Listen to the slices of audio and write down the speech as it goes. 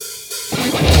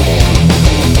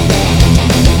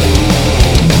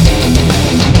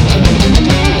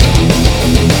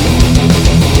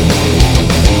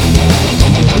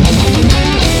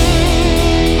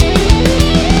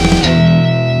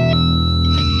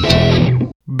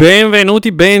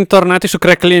Benvenuti, bentornati su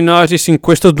Crackling in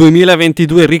questo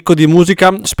 2022 ricco di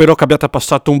musica. Spero che abbiate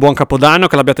passato un buon capodanno,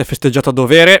 che l'abbiate festeggiato a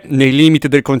dovere, nei limiti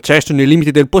del concesso, nei limiti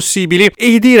del possibile,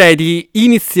 e direi di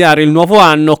iniziare il nuovo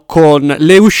anno con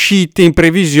le uscite in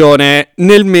previsione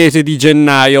nel mese di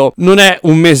gennaio. Non è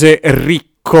un mese ricco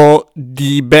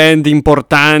di band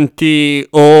importanti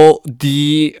o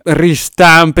di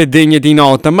ristampe degne di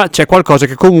nota, ma c'è qualcosa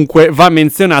che comunque va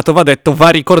menzionato, va detto, va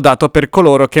ricordato per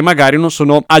coloro che magari non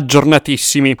sono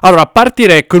aggiornatissimi. Allora,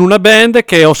 partirei con una band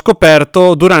che ho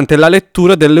scoperto durante la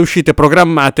lettura delle uscite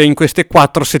programmate in queste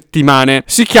 4 settimane.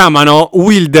 Si chiamano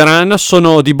Wilderan,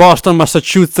 sono di Boston,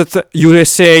 Massachusetts,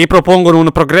 USA, propongono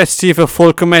un progressive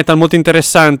folk metal molto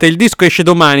interessante. Il disco esce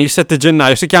domani, il 7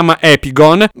 gennaio, si chiama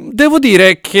Epigon. Devo dire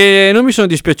che non mi sono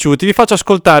dispiaciuti. Vi faccio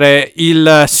ascoltare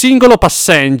il singolo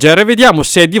Passenger e vediamo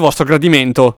se è di vostro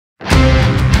gradimento.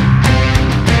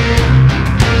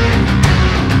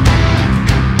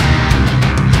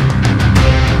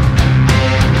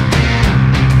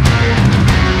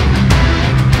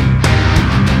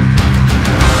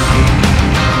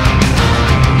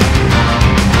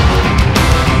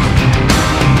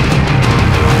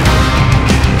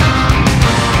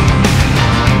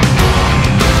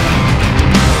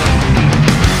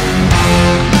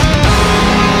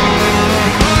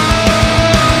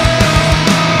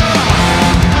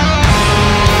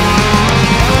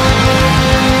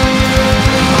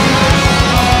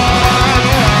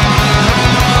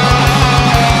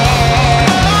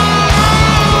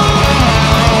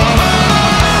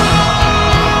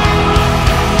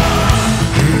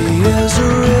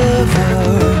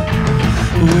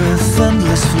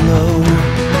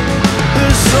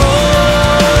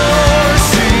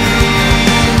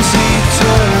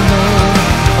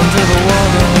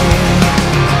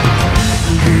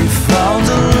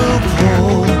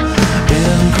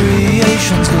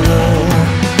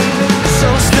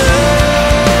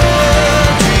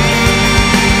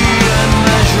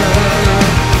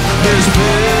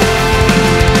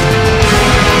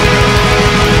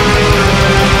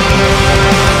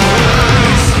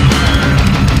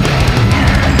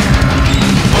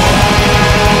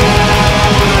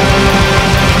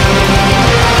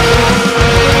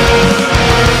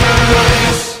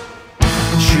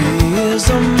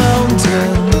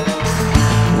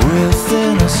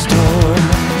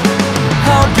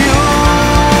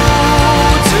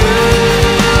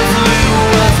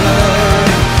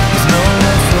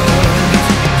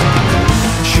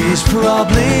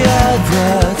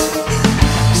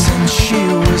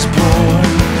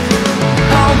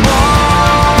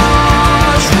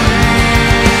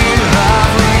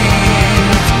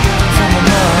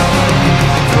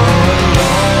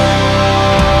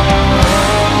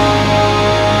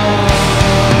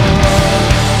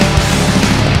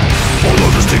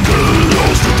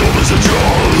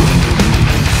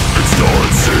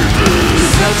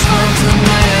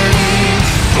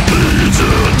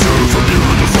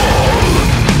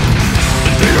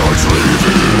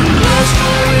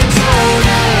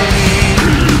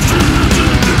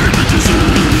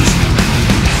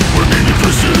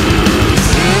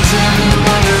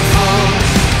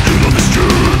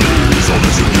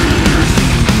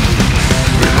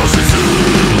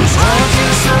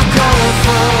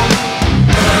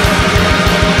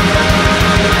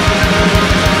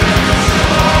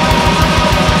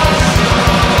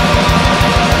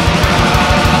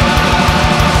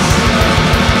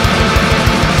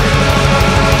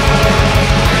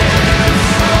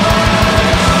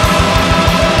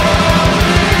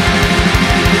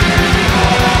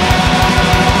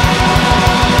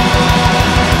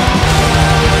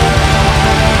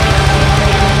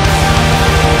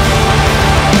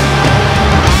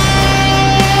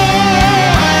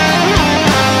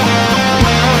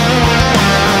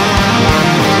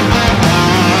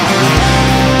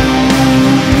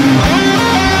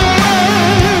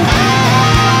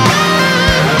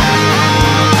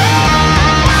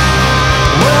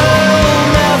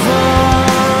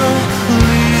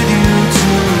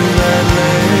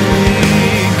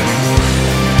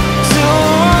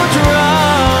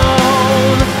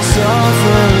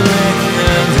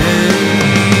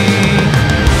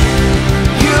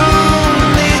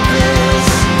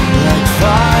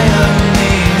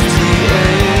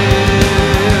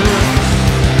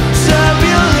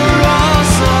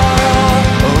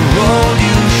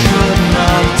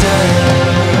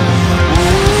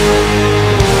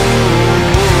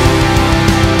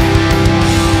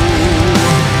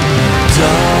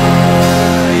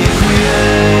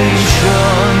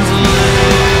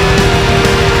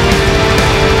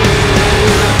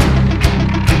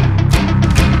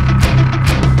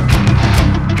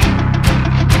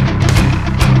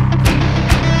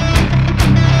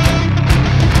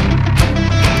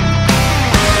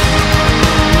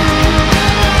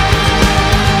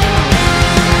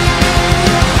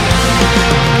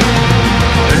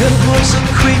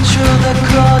 picture that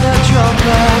caught at your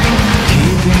back,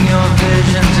 keeping your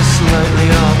vision just slightly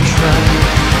off track.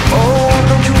 Oh,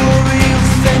 don't you worry, you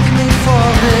thank me for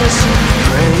this.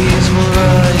 Praise will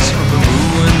rise from the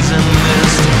ruins and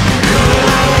mist.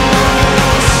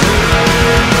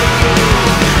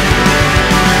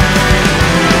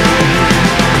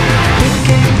 It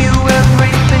gave you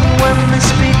everything when this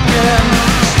began,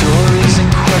 stories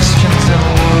and questions and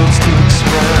worlds to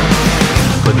expand.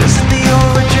 But is it the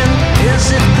origin?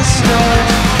 Is it the start?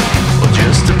 Or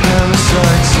just a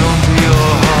parasite sewn to your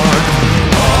heart?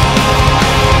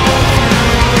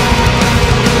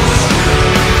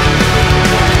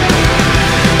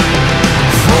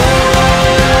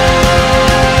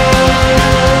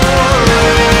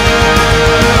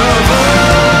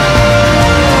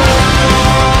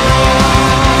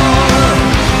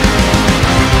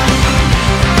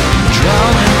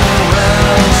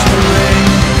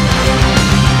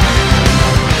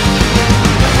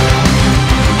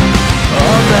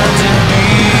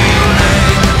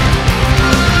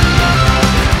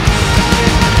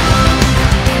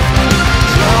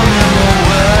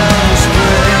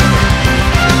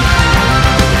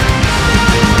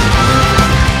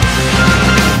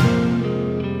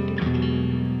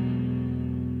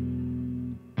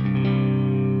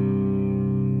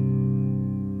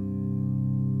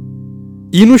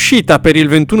 In uscita per il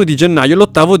 21 di gennaio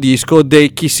l'ottavo disco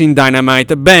dei Kissing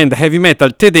Dynamite, band heavy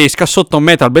metal tedesca sotto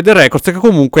Metal Blade Records, che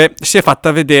comunque si è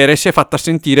fatta vedere, si è fatta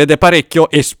sentire ed è parecchio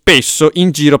e spesso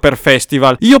in giro per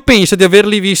festival. Io penso di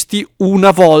averli visti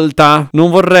una volta, non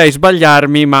vorrei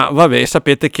sbagliarmi, ma vabbè,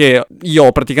 sapete che io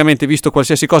ho praticamente visto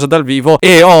qualsiasi cosa dal vivo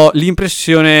e ho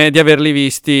l'impressione di averli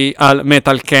visti al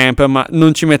Metal Camp, ma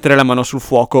non ci metterei la mano sul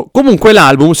fuoco. Comunque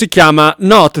l'album si chiama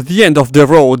Not the End of the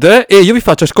Road e io vi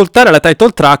faccio ascoltare la title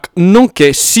track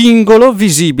nonché singolo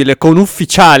visibile con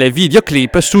ufficiale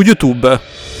videoclip su YouTube.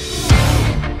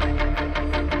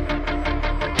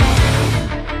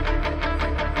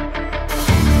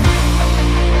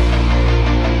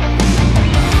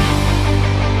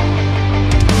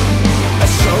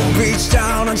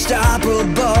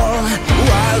 Unstoppable,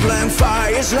 wildland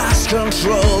fires lost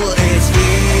control. It's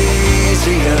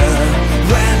easier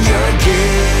when you're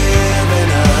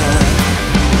giving up.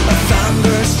 A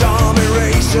thunderstorm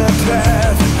erases a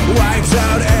path, wipes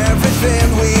out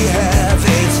everything we have.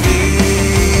 It's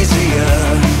easier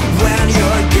when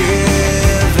you're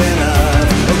giving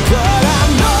up. But I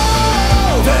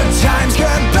know that times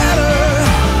get better.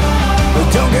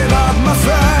 Don't give up, my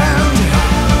friend.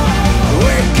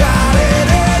 We got it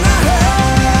in our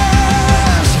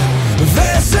hands.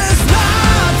 This is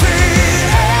not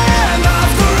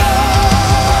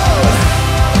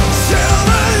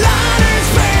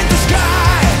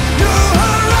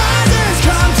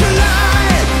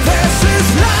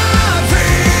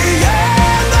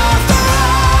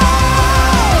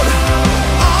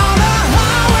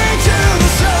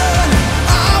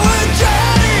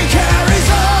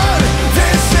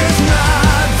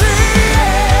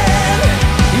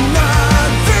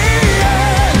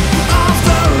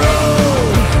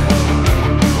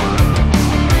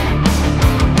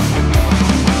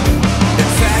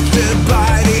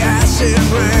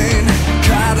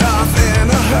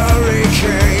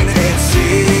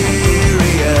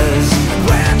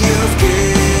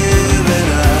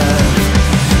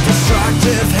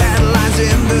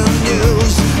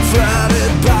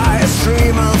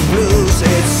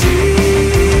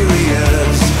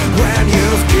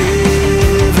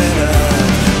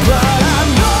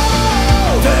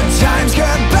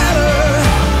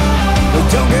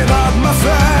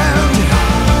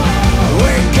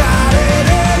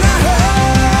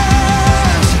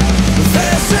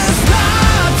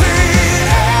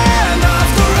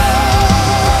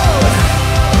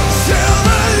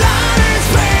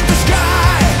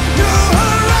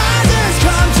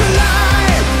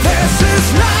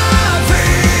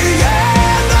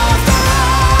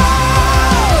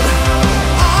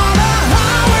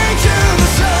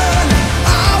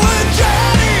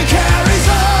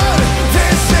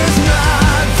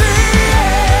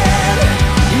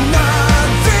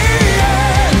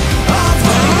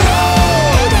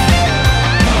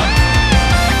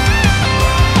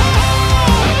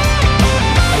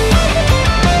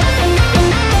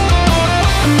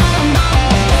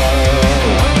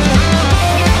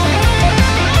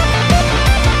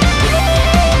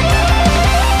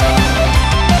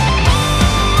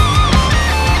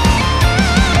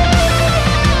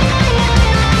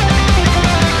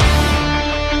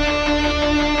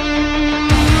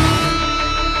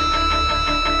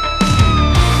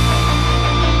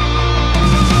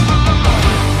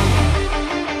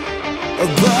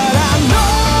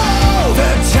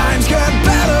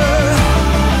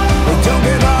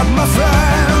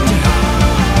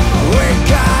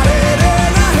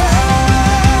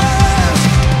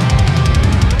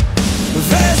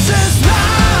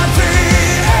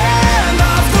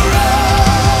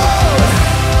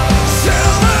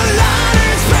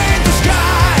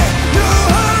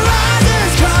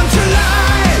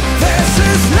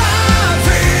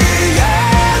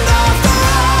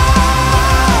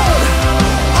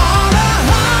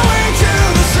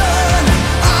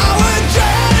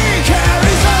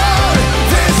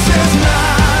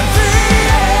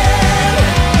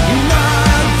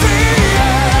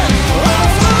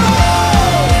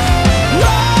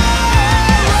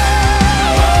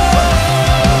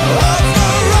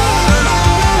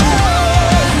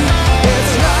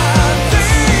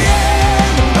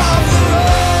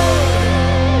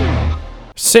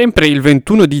sempre il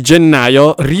 21 di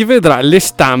gennaio rivedrà le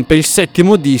stampe il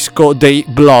 7° disco dei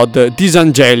Blood,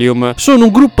 Disangelium. Sono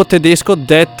un gruppo tedesco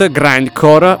death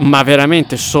grindcore, ma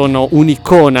veramente sono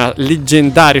un'icona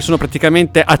leggendaria, sono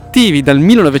praticamente attivi dal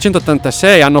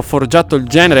 1986, hanno forgiato il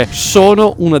genere,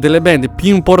 sono una delle band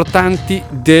più importanti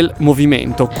del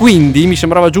movimento, quindi mi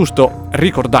sembrava giusto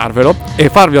ricordarvelo e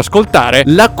farvi ascoltare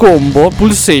la combo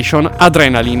Pulsation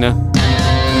Adrenaline.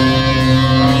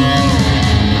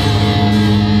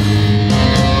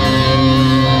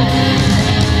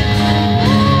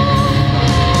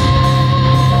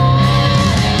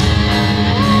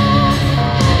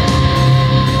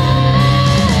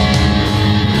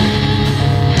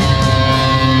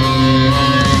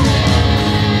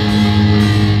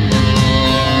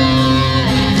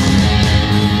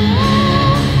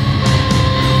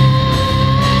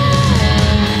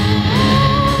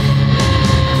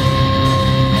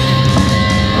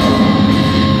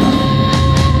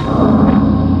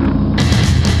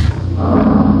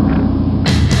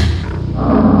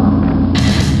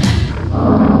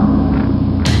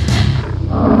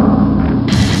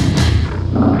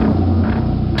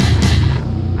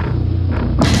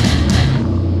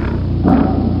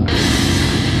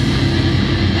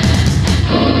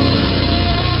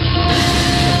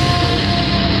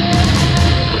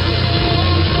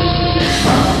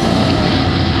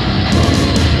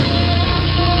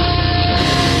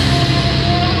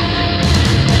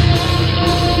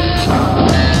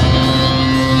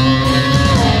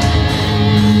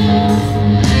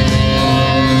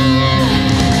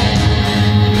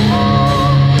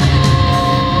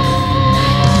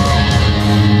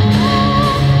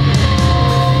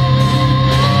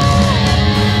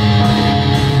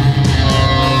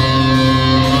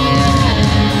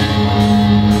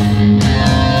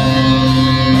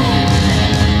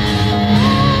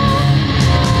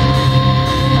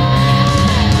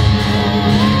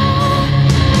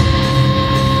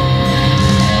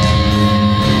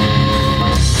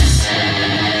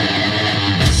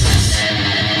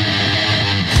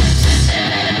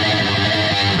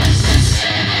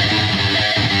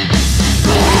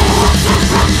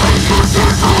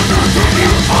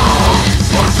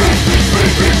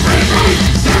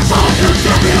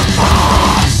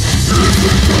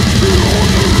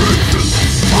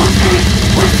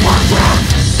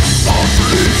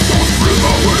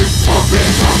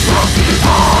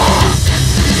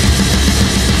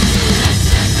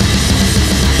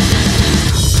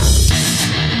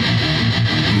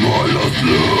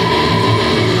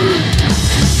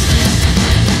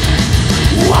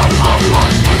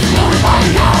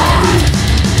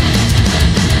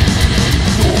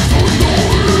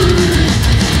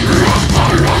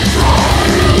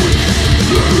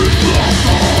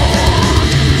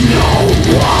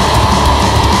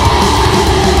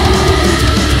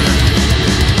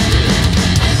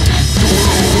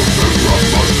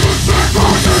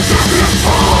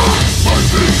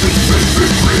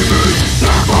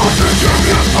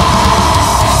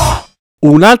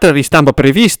 Un'altra ristampa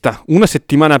prevista una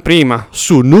settimana prima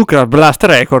su Nuclear Blast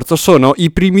Records sono i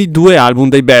primi 2 album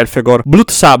dei Belphegor, Blood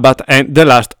Sabbath e The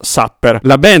Last Supper.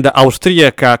 La band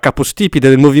austriaca capostipite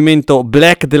del movimento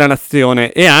black della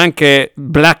nazione e anche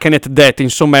Blackened Death,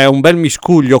 insomma è un bel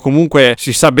miscuglio, comunque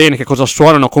si sa bene che cosa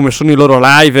suonano, come sono i loro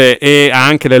live e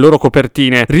anche le loro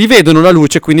copertine. Rivedono la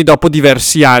luce quindi dopo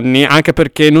diversi anni, anche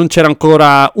perché non c'era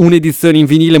ancora un'edizione in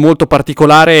vinile molto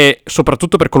particolare,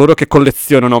 soprattutto per coloro che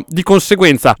collezionano. Di conseguenza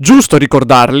giusto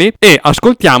ricordarli e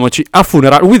ascoltiamoci A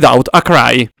Funeral Without a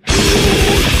Cry.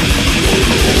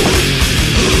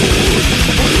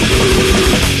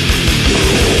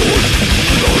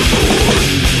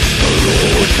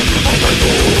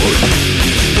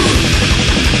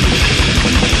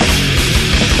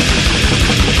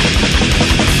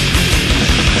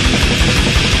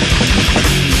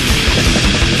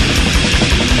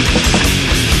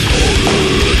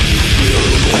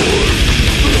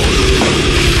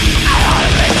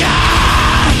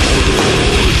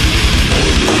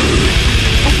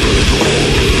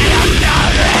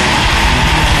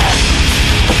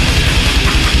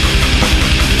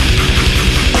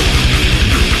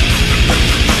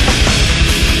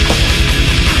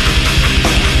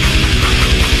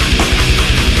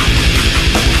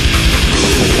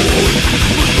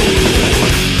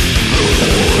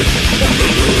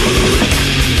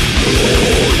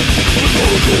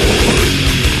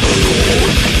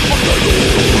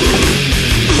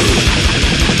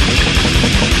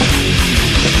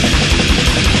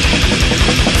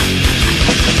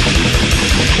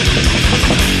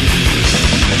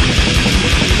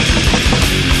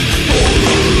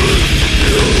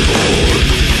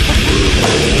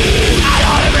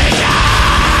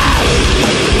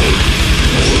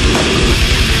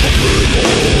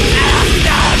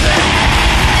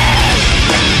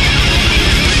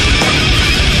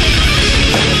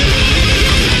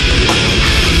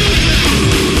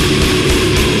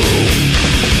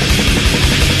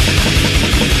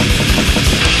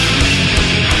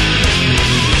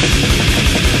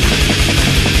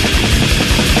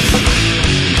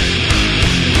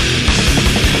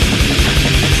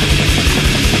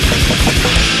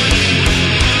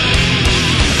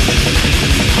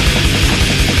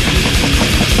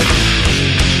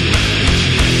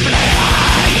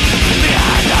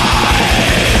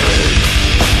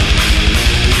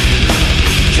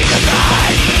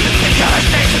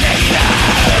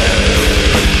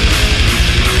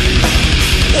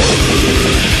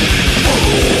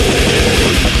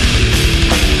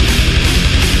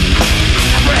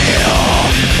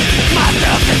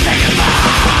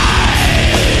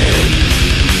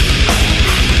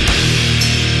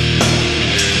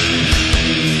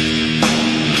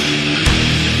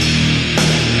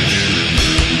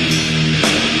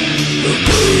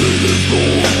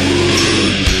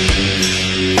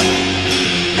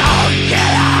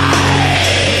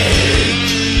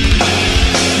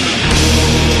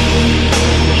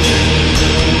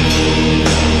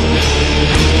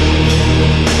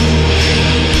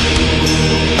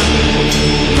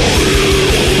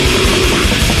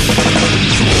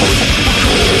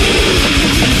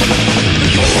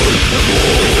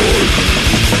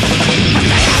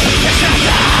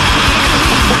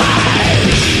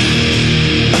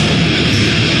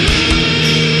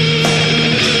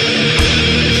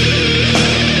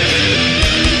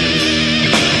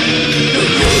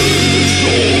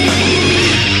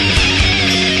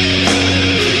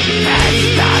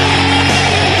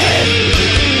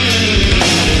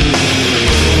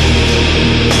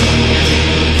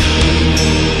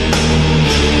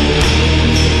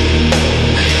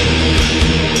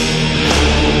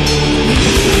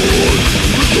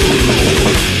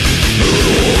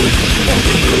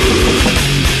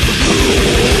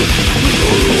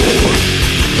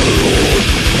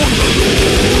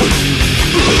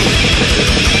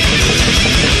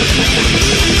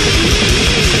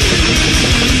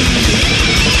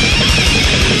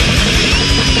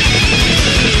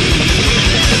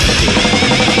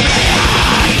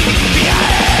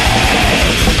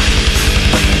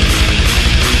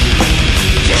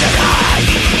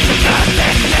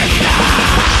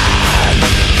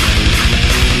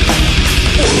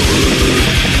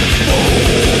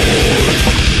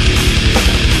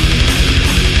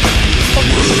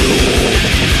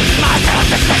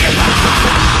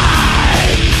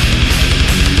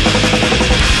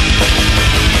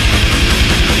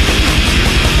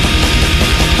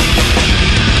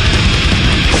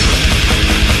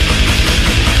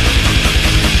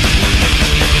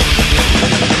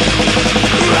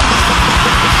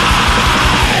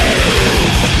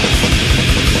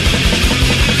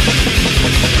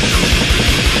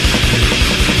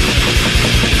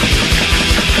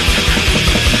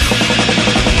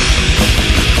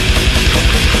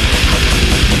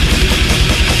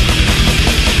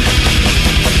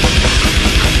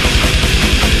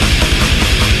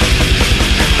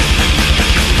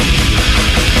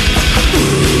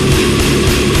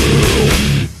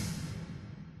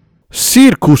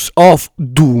 Circus of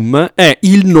Doom è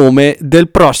il nome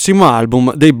del prossimo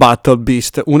album dei Battle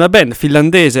Beast, una band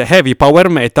finlandese heavy power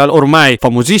metal ormai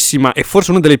famosissima e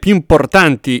forse una delle più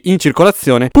importanti in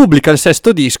circolazione. Pubblica il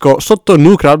sesto disco sotto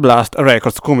Nuclear Blast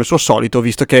Records, come suo solito,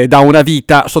 visto che è da una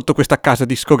vita sotto questa casa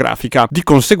discografica. Di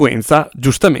conseguenza,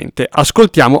 giustamente,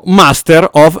 ascoltiamo Master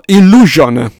of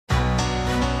Illusion.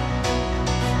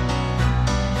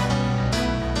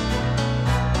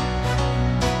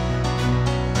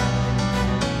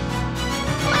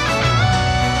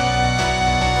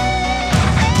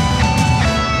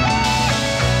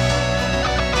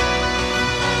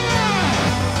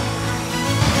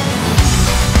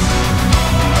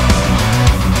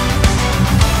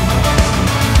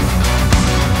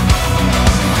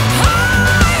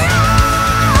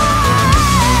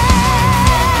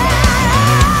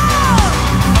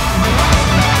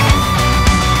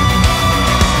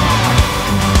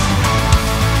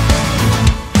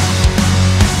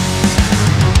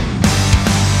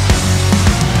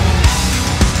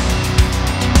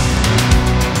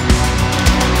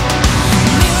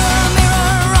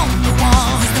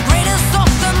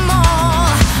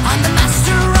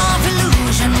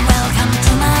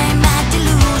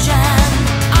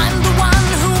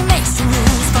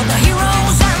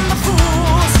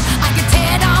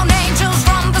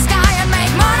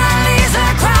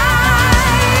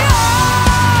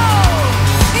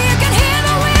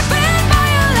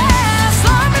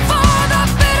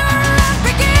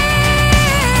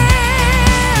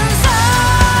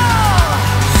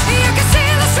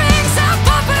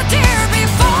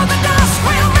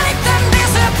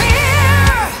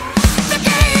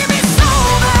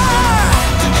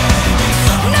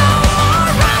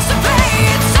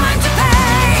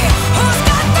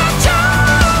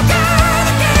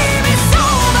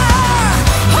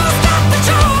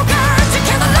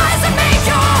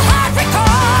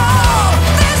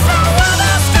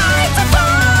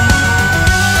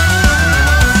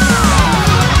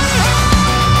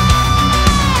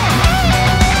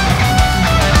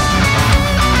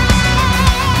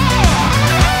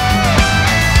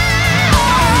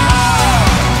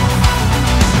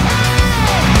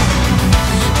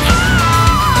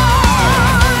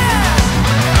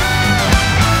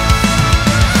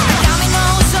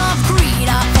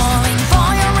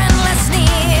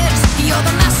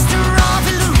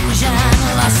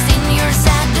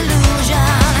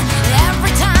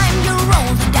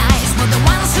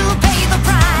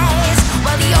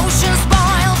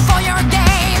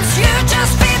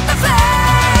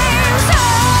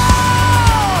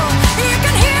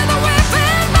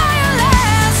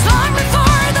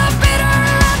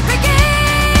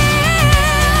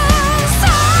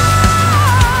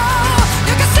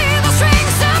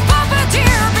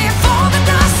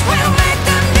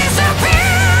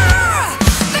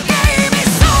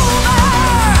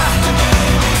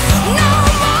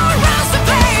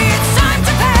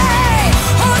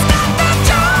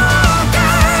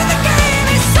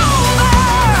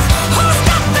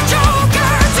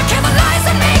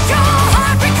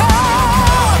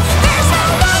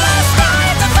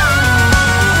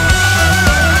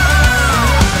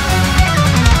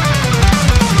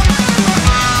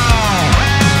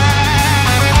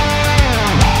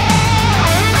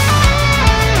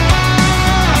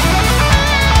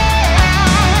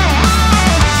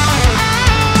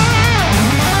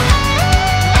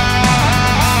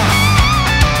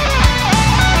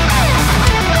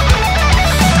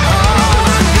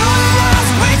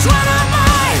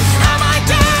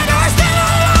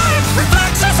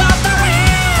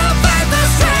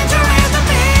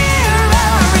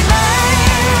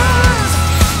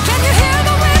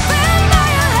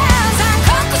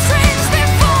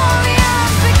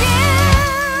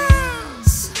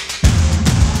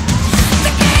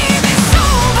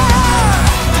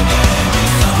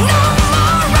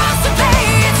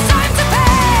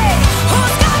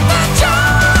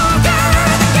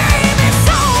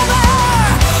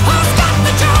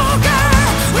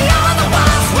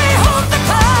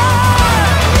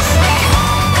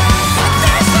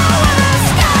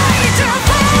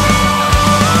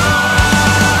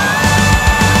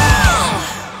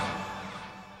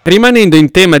 Rimanendo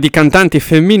in tema di cantanti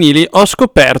femminili, ho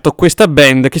scoperto questa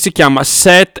band che si chiama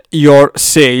Set Your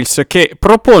Sails, che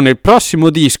propone il prossimo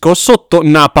disco sotto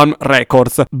Napalm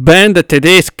Records, band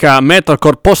tedesca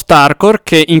metalcore post-hardcore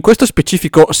che in questo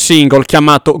specifico single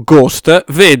chiamato Ghost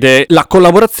vede la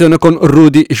collaborazione con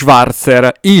Rudi Schwarzer,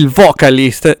 il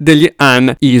vocalist degli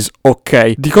Anne Is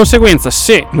Ok. Di conseguenza,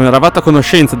 se non eravate a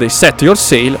conoscenza dei Set Your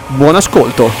Sail, buon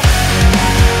ascolto!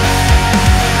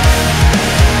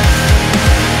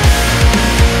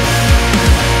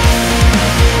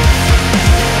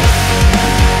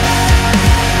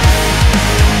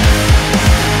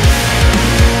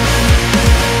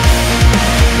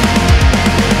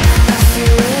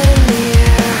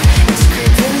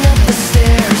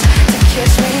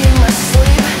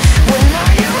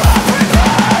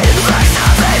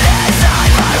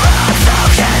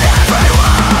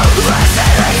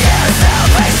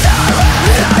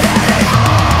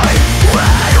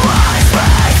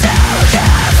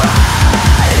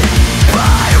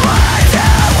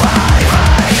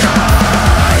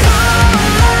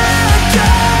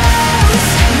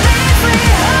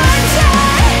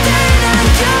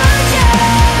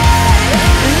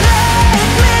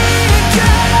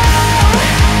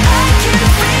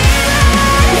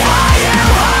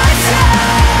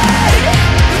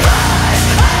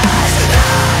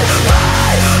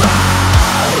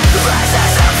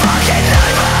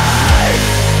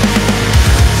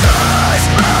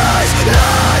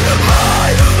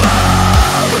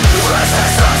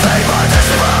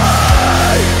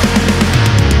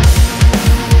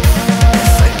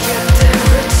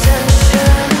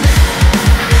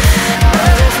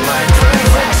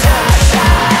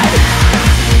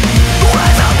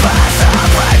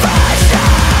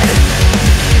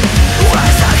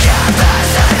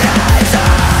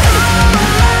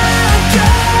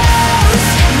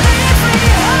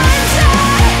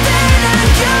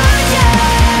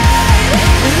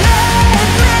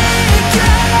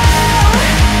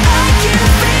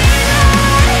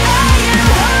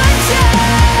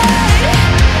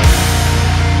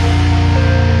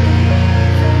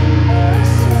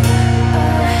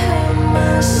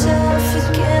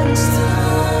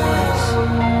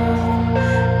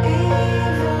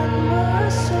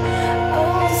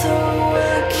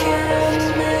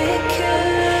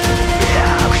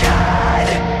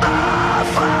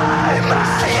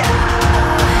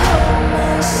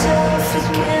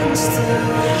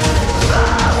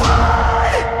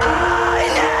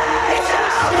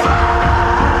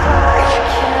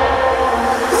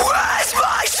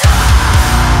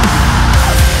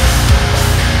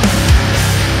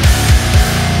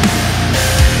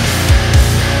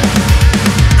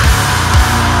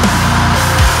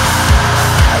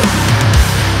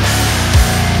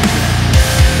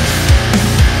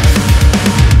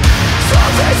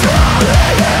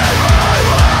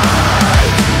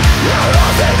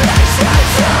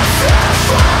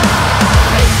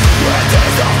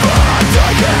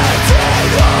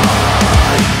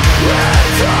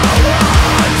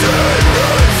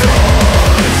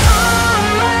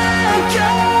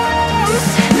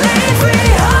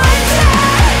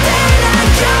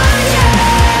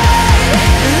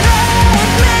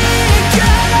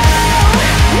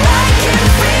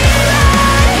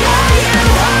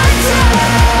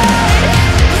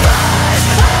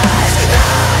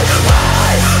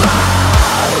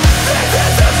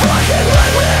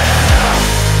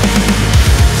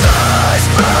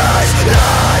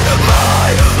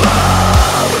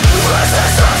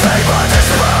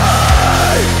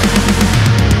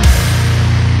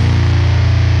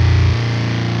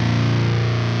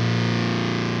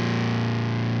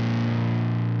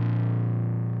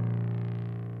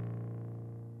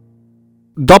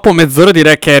 Dopo mezz'ora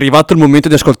direi che è arrivato il momento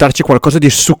di ascoltarci qualcosa di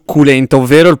succulento,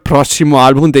 ovvero il prossimo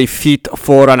album dei Fit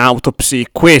for an Autopsy.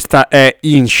 Questa è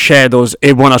In Shadows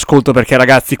e buon ascolto, perché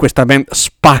ragazzi questa band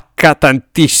spacca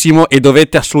tantissimo e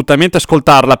dovete assolutamente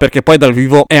ascoltarla, perché poi dal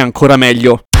vivo è ancora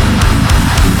meglio.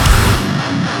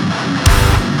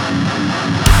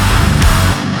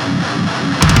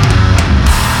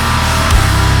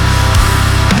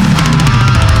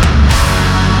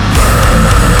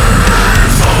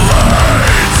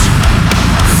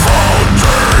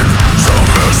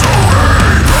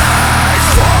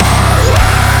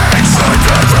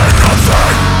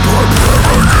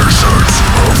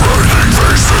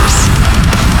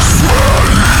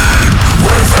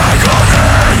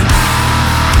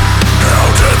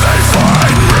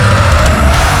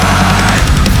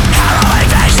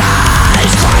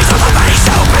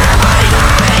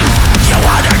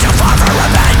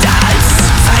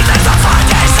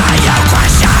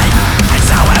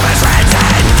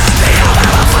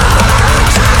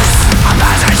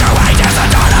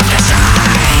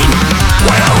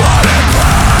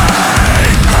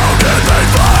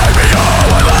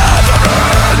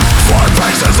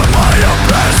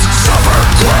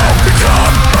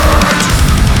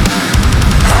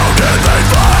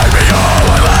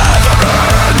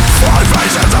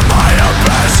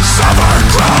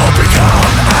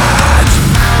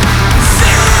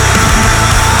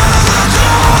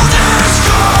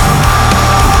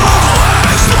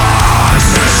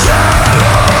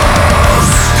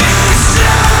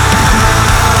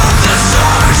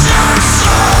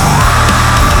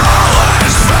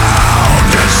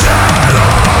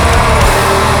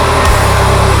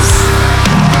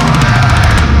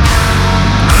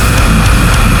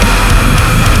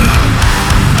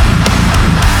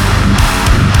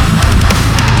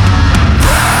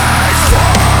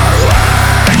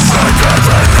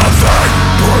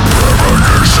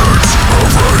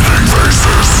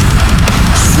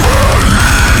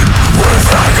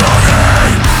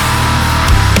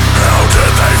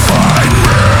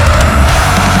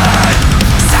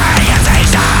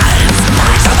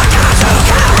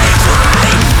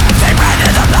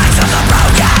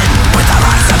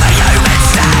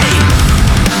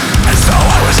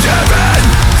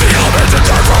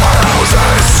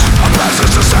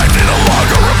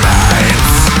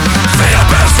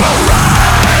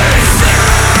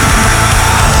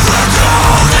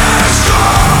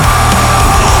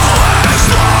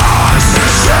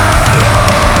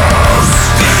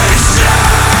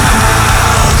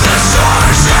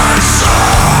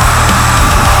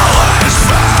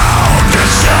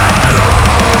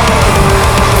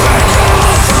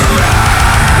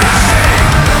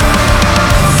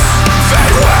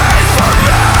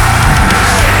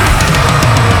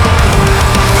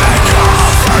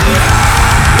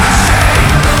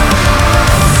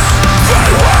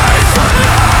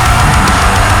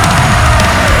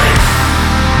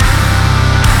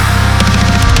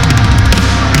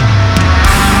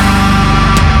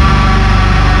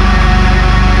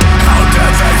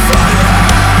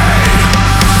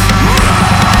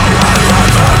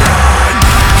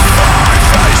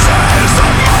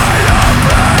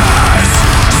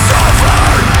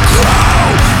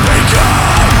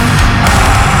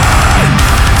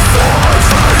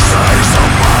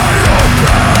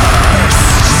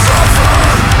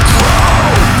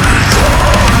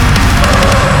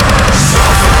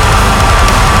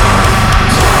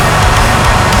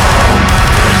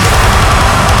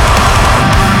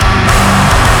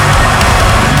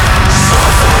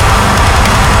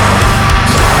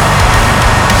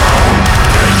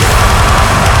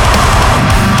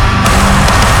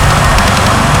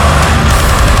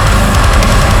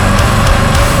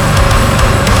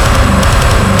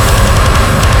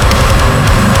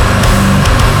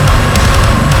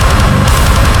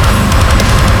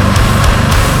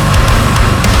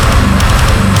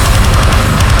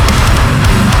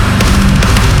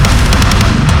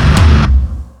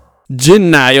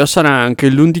 Gennaio sarà anche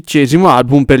l'11°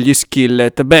 album per gli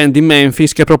Skillet, band di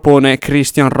Memphis che propone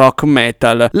Christian rock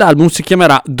metal. L'album si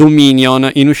chiamerà Dominion,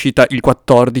 in uscita il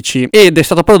 14, ed è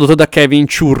stato prodotto da Kevin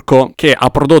Ciurco, che ha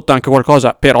prodotto anche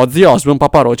qualcosa per Ozzy Osbourne,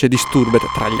 Papa Roach e Disturbed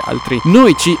tra gli altri.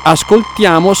 Noi ci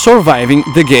ascoltiamo Surviving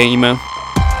the Game.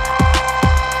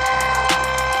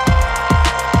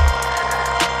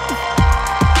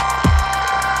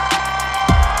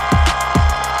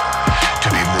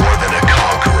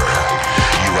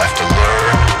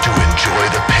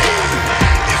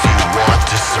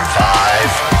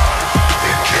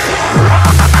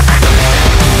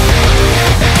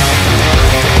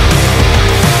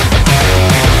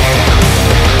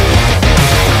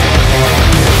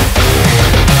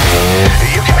 Yeah.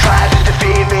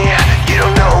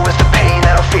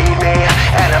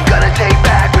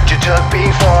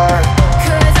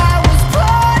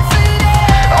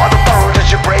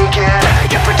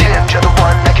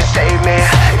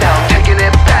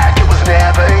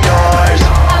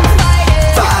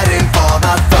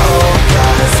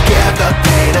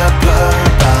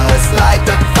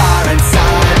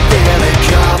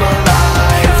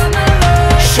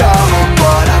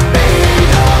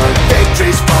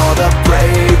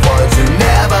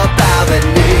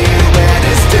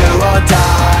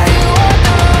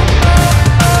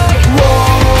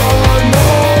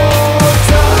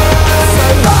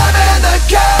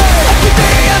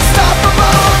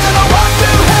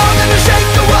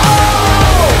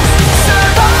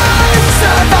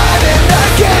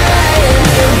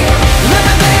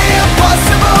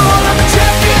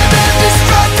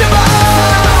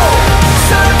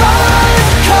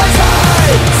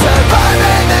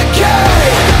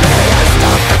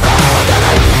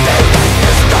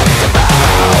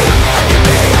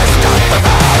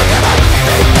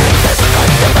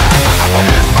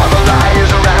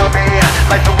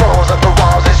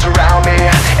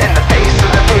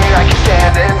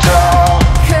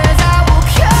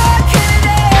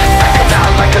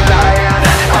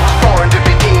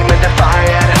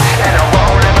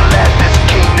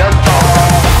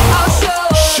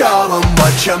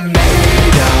 future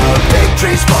made of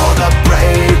victories for the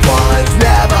brave ones.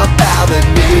 Never bow the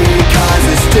knee, cause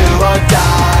it's do or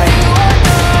die.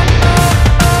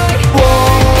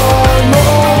 One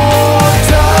more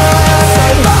time.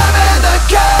 Surviving the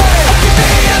game, I can be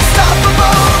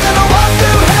unstoppable. Gonna walk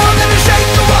through hell, gonna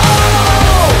shake the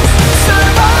walls.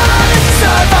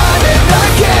 Surviving the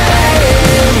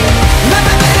game.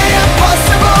 Living the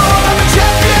impossible, I'm a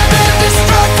champion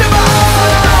indestructible.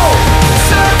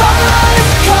 Survive,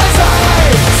 cause I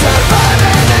survive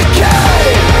in the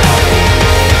game.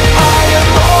 I am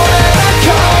more than a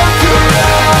conqueror.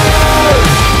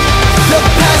 The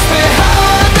past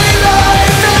behind me,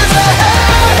 life is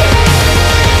ahead.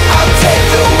 I'll take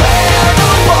the way of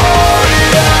a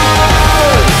warrior.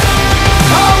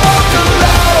 I'll walk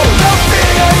alone, no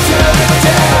fear to the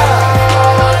death.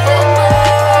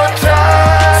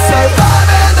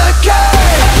 Surviving the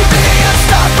game, I can be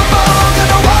unstoppable.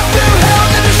 Gonna walk through hell,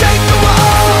 gonna shake the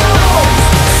walls.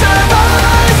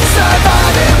 Surviving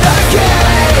the game.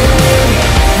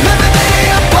 Living the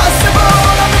impossible,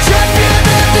 I'm a champion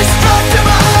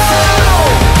indestructible.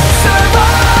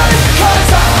 Survive,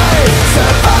 cause I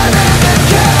survive in the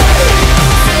game.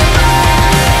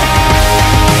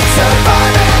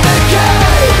 Survive in the game.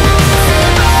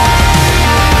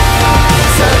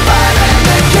 Survive in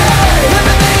the game.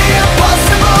 Living the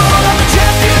impossible, I'm a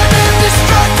champion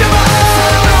indestructible.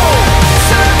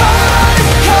 Survive,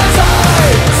 cause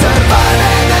I survive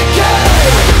in the game.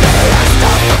 I can be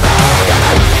unstoppable,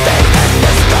 gonna be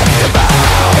indestructible.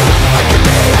 I can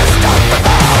be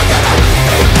unstoppable, gonna be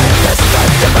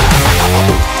indestructible.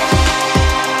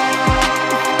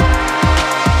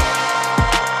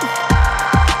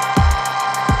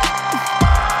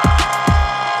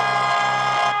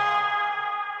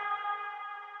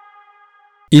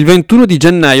 Il 21 di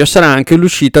gennaio sarà anche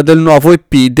l'uscita del nuovo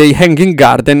EP dei Hanging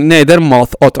Garden Nether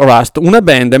Moth Hot Rust, una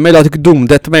band melodic doom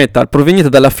death metal proveniente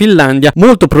dalla Finlandia,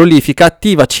 molto prolifica,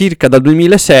 attiva circa dal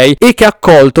 2006 e che ha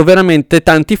accolto veramente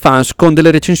tanti fans con delle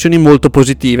recensioni molto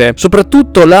positive.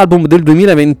 Soprattutto l'album del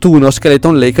 2021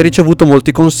 Skeleton Lake ha ricevuto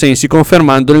molti consensi,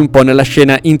 confermandolo un po' nella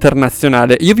scena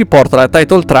internazionale. Io vi porto la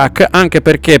title track anche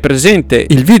perché è presente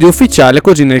il video ufficiale,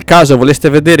 così nel caso voleste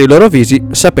vedere i loro visi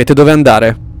sapete dove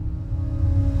andare.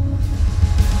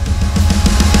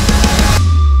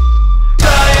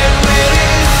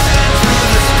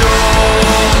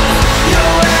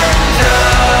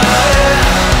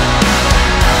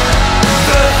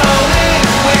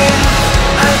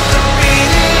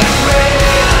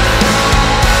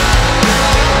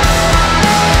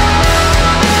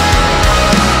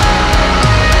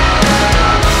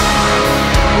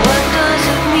 What does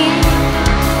it mean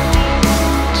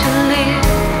to live?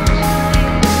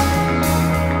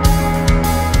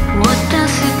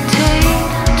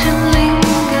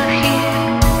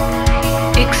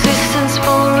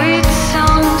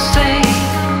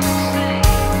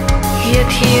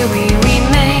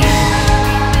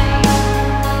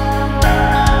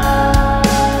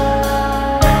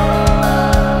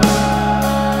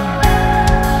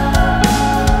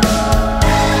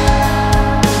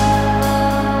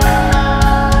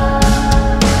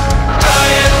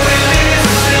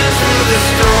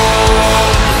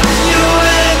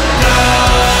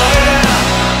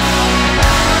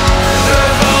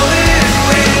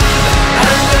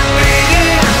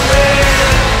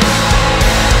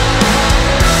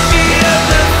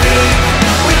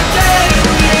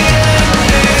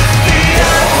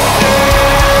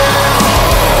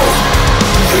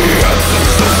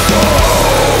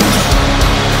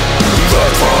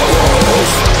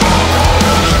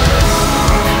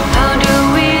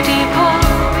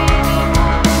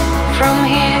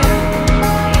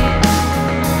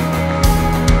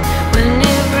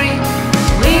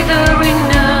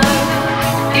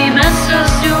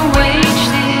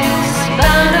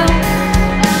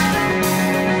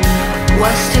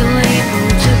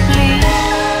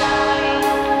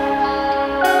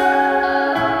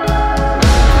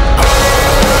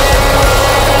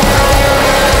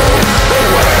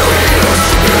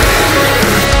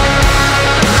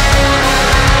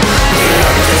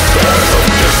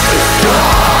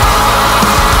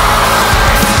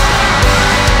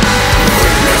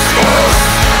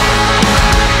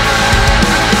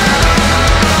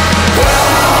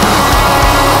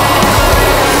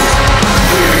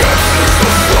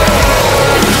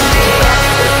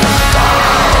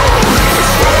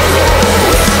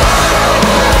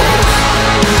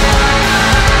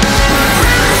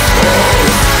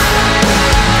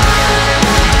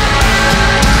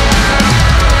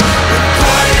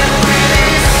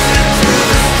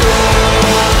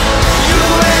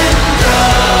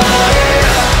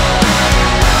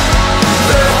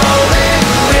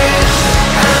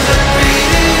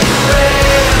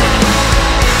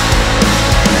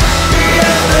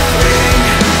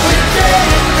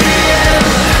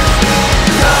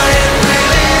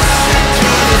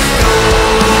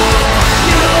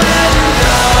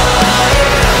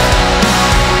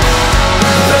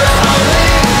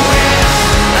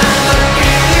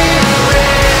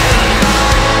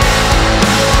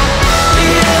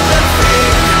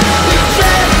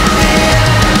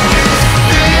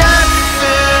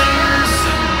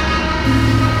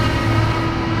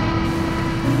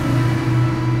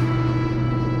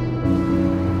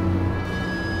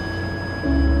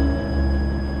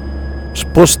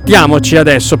 Spostiamoci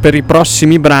adesso per i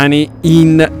prossimi brani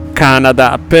in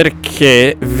Canada,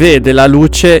 perché vede la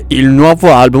luce il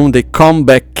nuovo album dei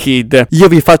Comeback Kid. Io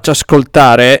vi faccio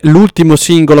ascoltare l'ultimo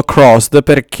singolo Crossed,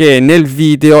 perché nel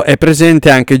video è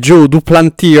presente anche Joe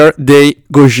Duplantier dei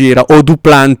Gojira, o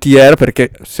Duplantier,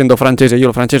 perché essendo francese, io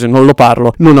lo francese non lo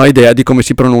parlo, non ho idea di come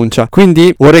si pronuncia.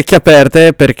 Quindi orecchie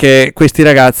aperte, perché questi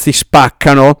ragazzi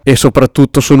spaccano e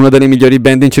soprattutto sono una delle migliori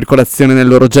band in circolazione nel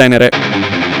loro genere.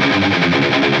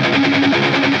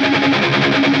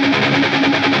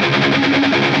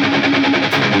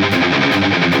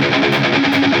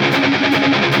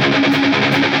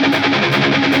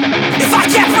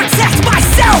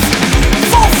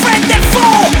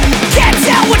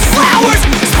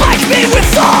 Me with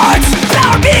thorns,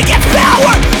 power me against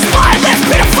power, spineless,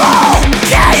 pitiful,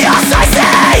 chaos I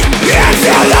say,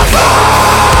 into the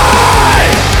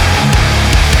void.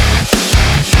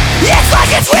 It's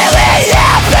like it's really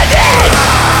happening.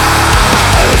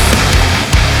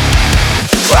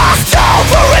 Crossed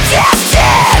over and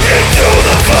destined into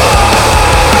the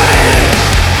void.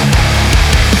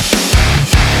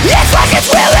 It's like it's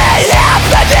really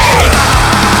happening.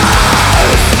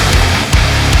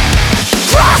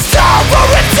 Crossed over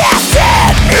and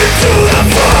destined into the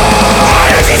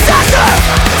void. Energy sucker,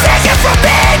 take it from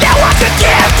me. Now I could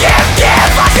give,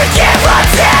 I could give a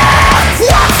damn.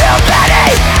 One too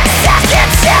many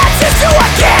second chances to a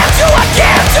give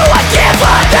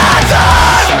another.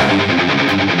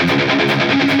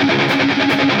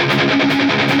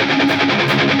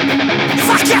 If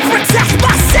I can't protect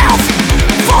myself,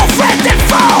 full friend and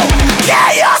foe,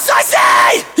 chaos I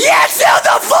say, into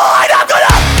the void.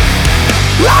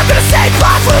 I'm gonna say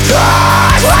blood for the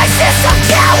cause. Crisis of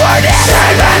cowardice,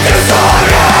 shame and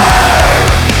disorder.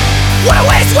 What a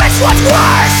waste, which one's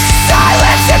worse?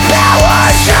 Silence and power.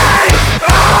 Shame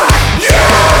on you.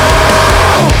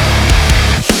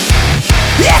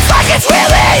 It's like it's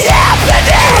really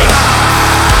happening.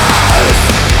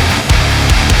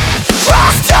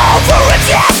 Crossed over and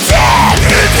destined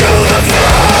into the void.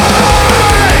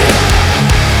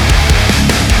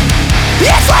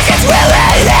 It's like it's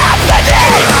really happening.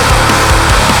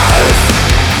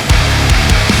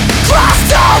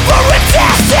 Crossed over and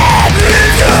destined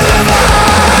into the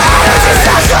void. Energy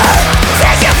sucker,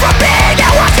 take it from me.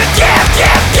 Now I could give,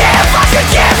 I could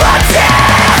give a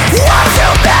damn. One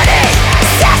too many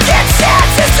second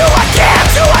chances to a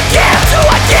give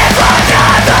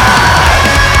another.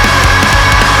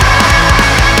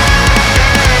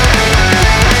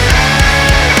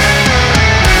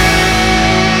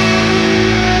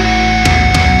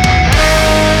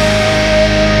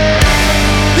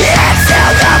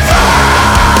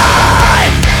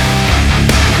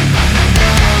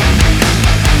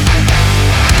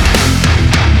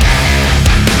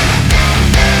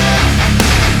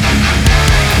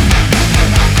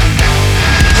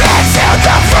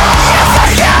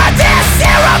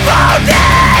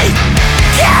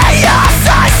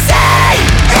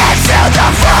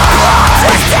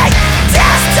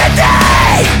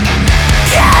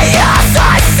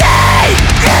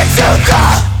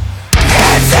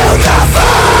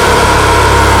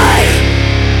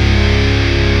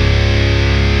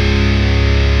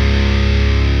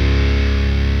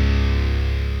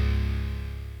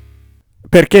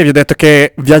 Perché vi ho detto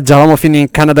che viaggiavamo fino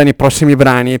in Canada nei prossimi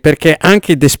brani? Perché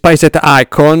anche i Despised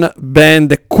Icon,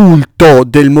 band culto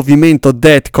del movimento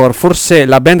deathcore, forse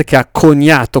la band che ha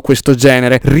coniato questo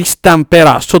genere,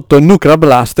 ristamperà sotto Nuclear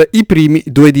Blast i primi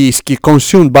 2 dischi,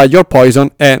 Consumed by Your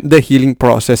Poison e The Healing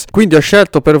Process. Quindi ho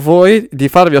scelto per voi di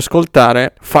farvi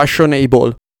ascoltare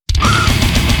Fashionable.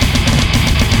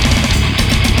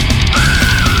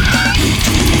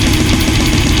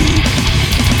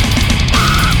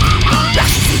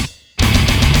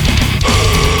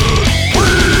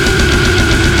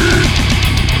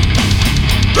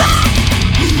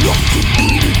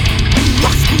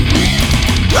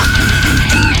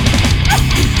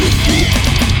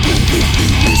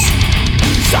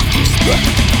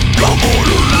 Come on,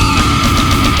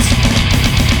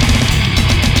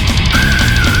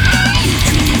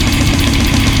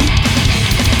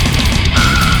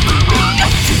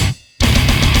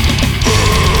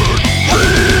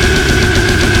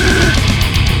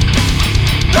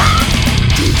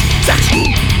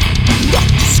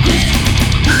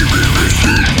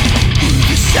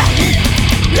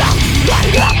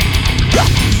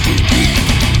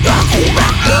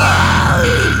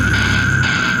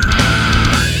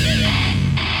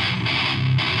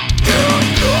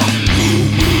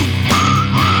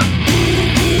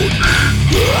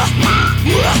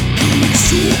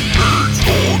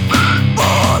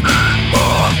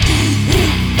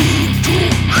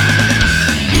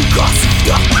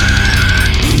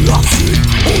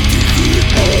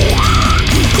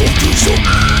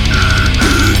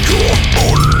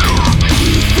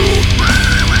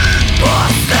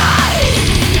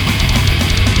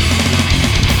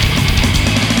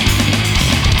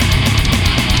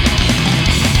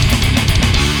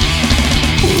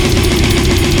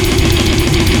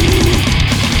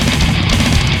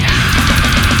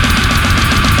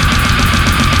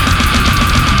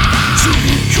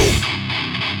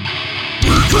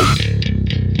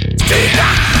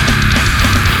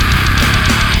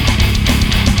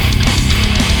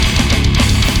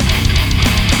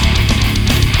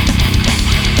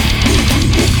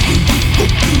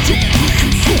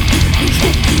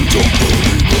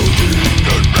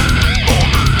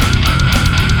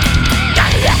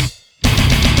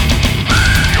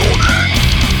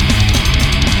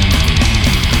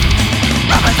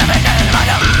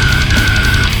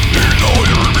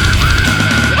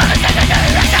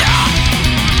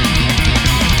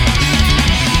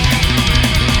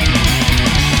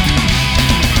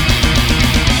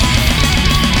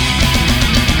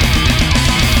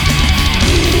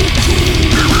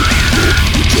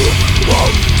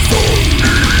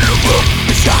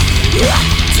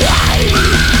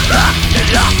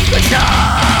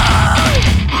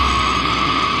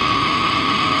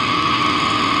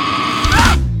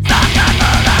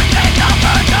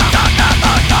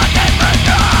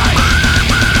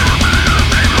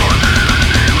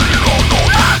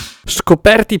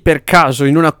 Scoperti per caso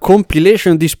in una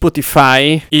compilation di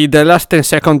Spotify, i The Last 10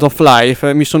 Seconds of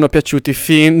Life mi sono piaciuti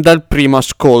fin dal primo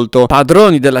ascolto.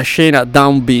 Padroni della scena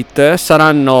downbeat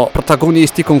saranno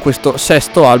protagonisti con questo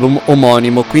sesto album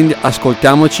omonimo, quindi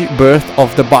ascoltiamoci Birth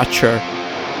of the Butcher.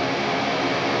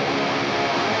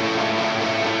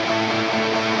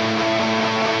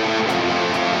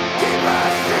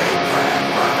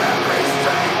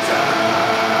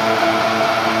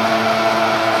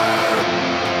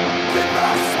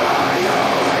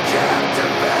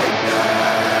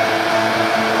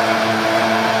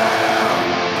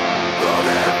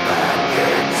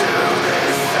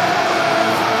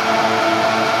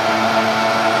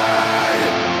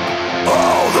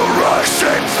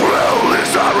 Rushing through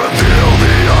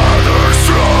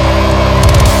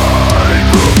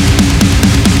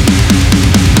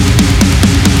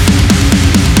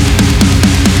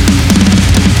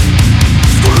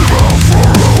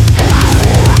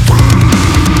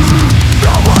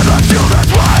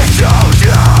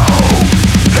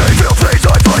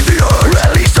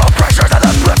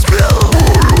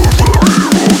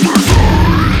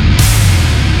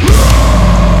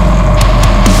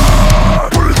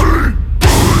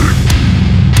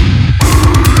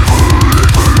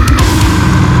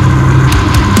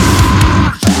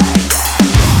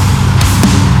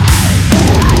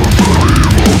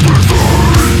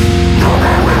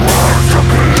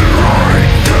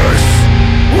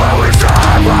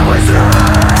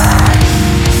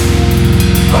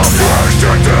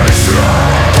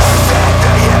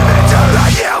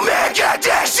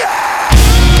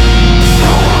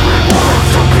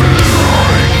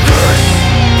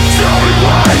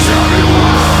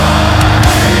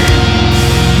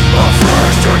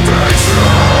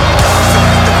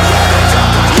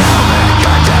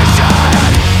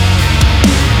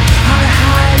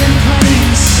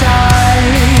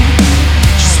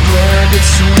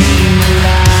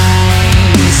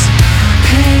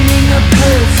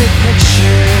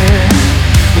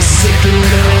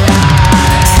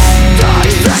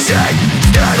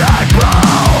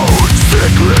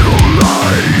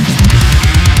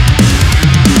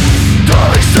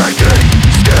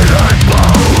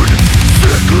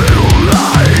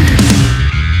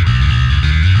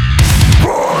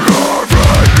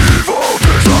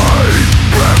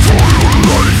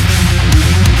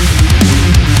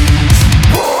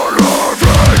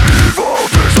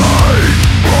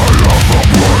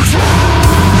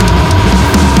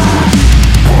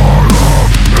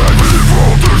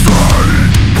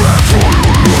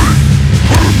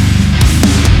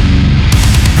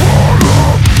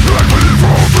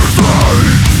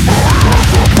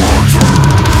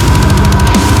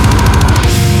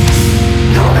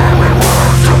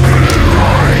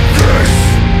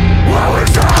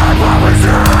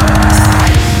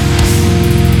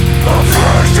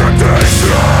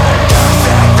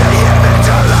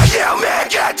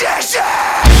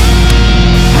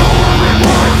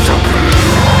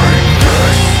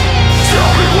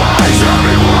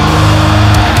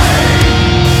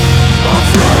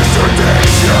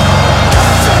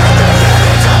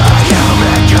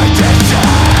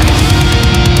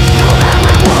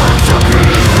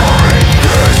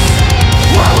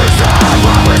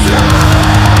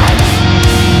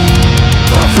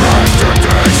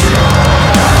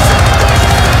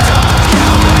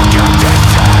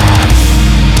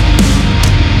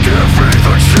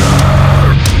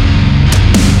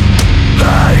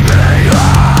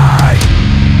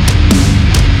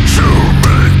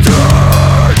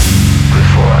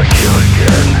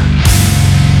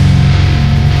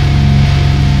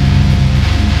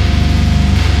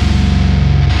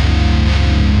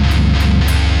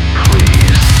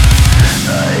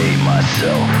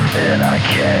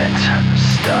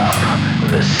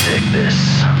Take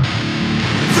this.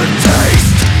 The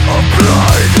taste of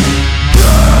blood.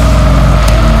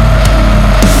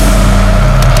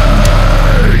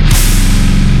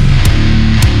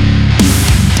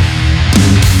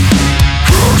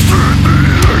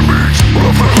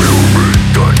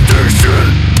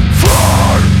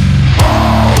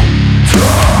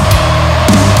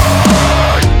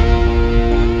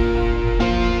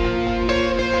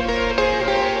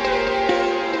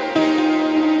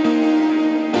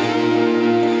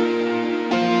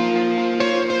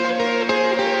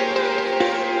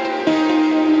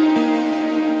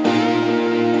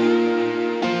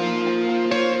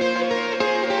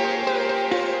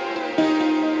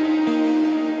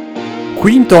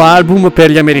 Quinto album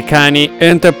per gli americani,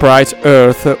 Enterprise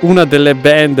Earth, una delle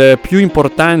band più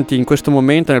importanti in questo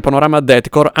momento nel panorama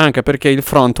deathcore, anche perché il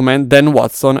frontman Dan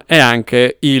Watson è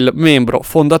anche il membro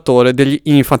fondatore degli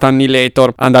Infant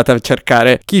Annihilator. Andate a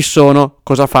cercare chi sono,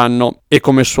 cosa fanno e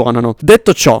come suonano.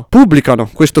 Detto ciò, pubblicano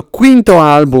questo quinto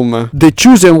album, The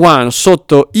Chosen One,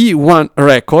 sotto E1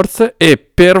 Records, e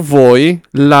per voi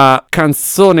la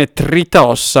canzone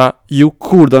tritossa You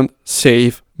Couldn't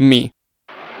Save Me.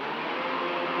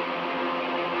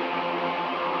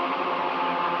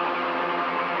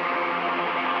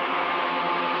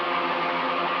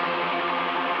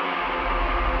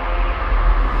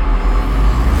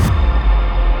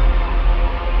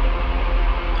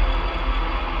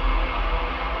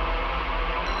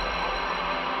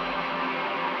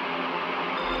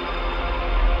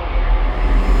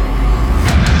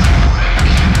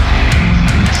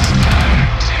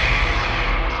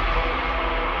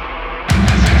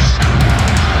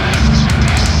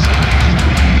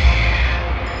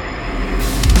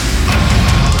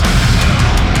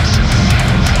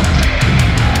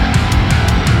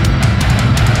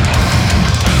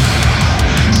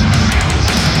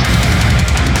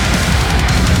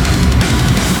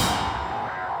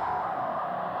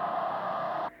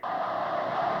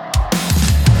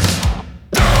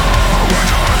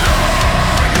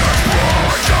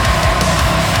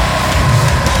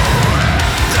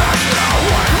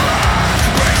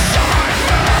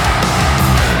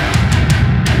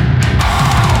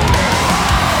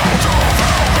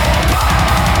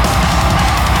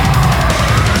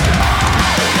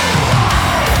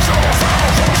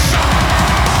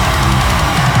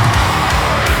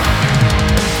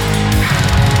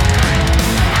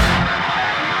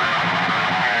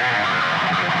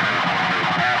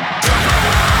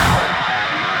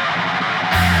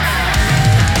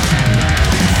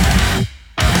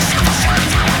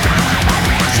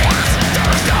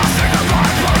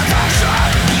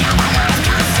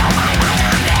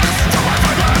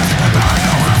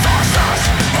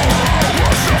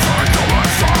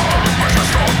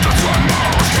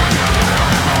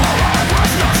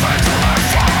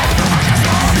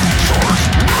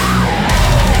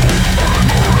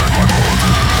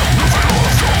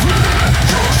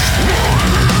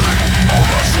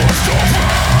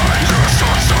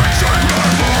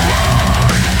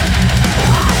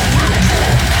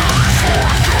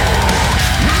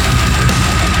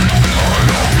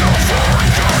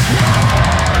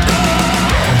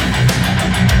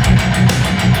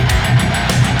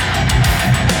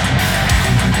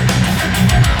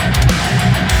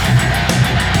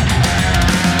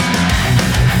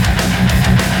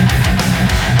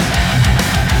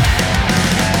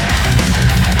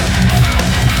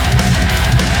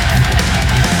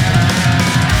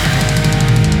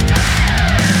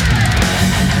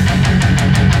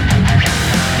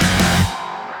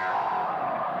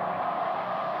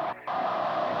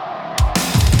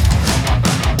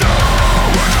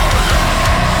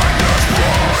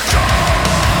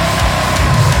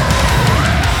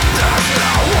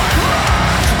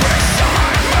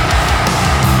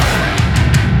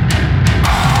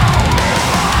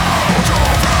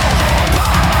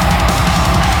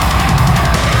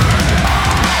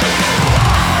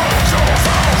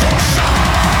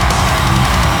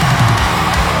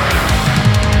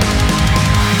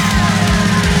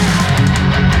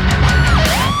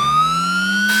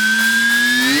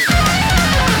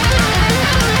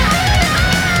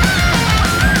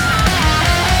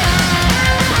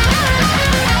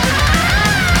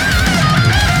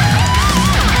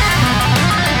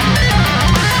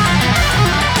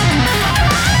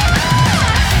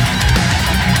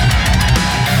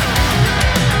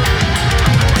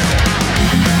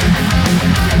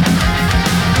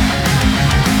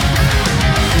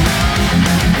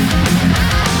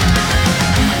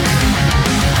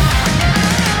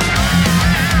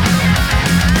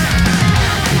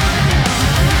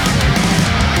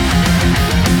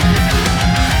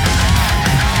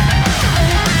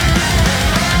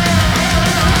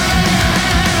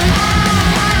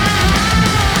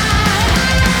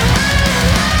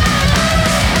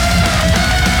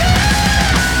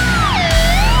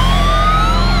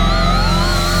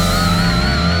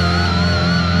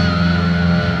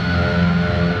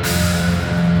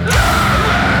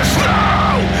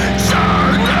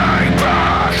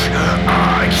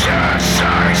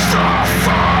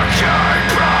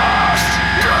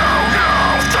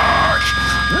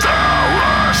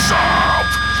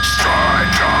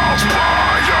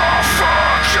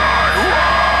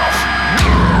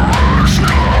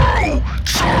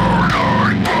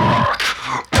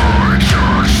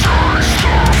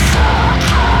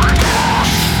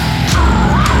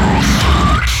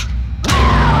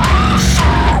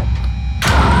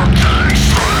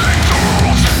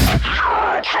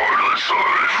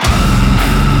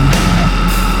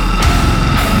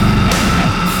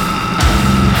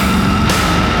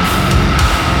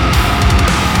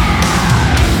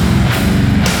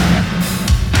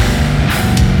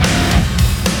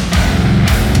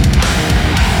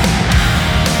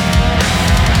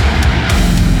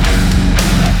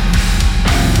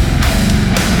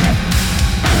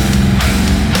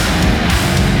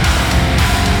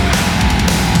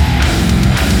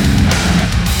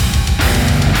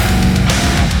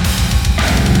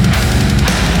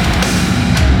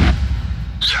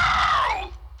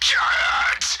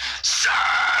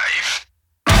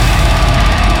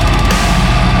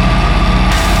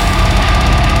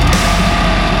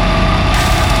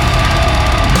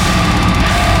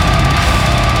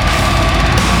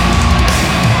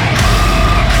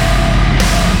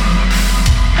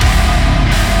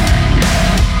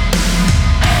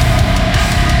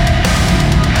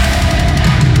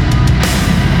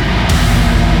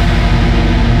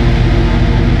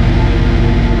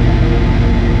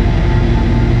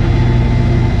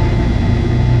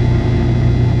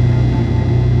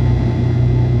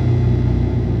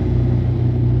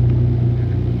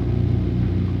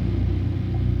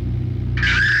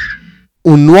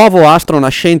 un nuovo astro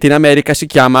nascente in America si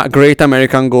chiama Great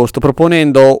American Ghost,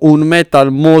 proponendo un metal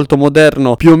molto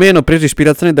moderno, più o meno preso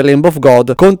ispirazione da Lamb of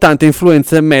God, con tante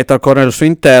influenze metalcore al suo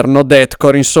interno,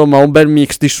 deathcore, insomma un bel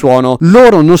mix di suono.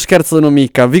 Loro non scherzano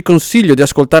mica, vi consiglio di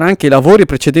ascoltare anche i lavori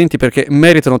precedenti perché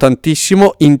meritano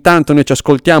tantissimo. Intanto noi ci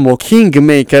ascoltiamo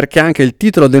Kingmaker, che è anche il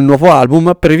titolo del nuovo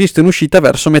album previsto in uscita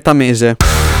verso metà mese.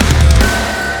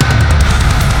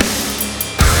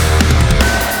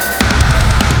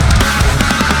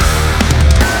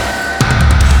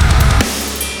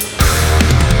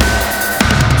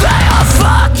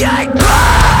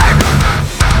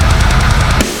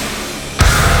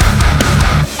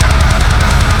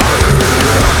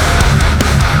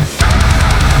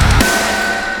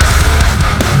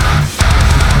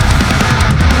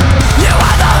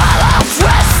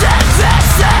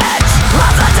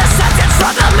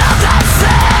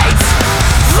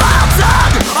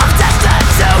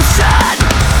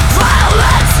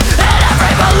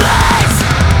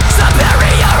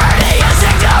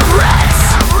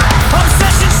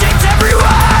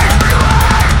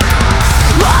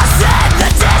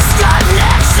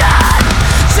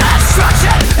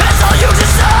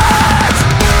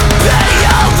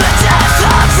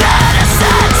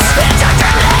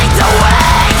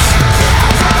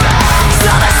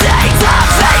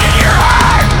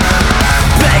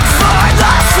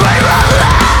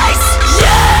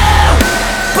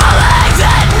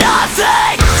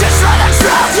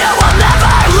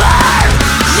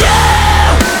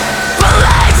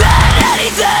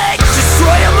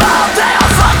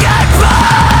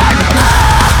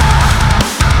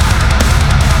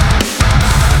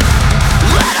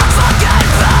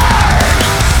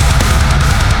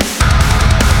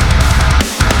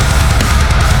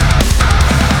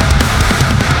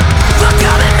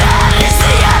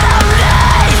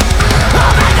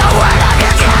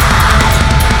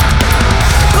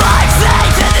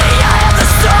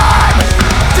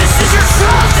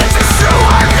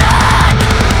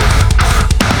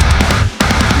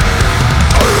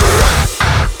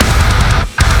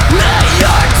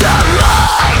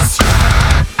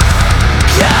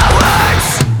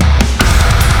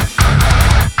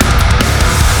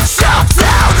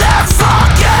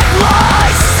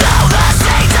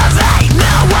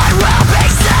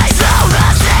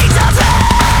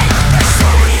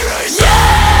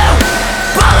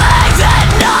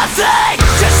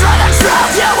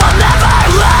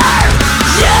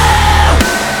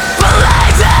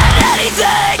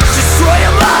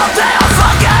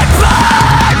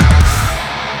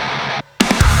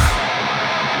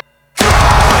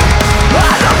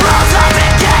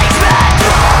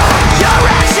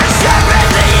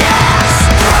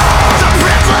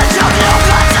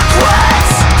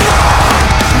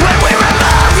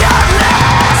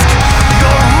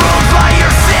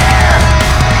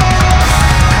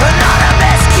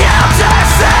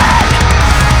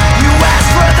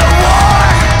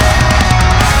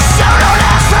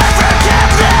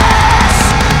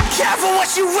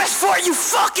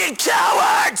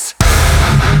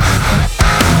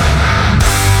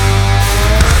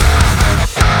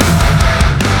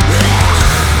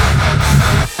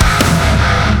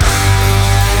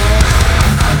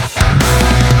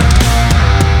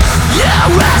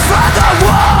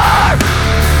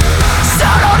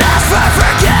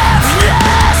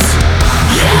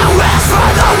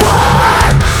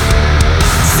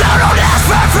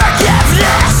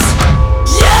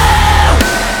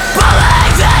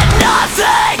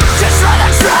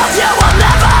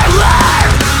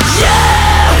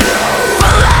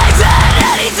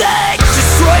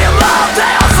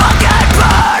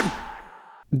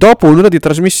 Dopo un'ora di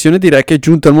trasmissione direi che è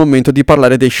giunto il momento di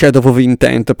parlare dei Shadow of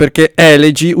Intent, perché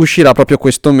Elegy uscirà proprio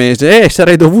questo mese e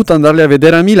sarei dovuto andarli a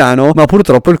vedere a Milano, ma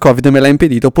purtroppo il Covid me l'ha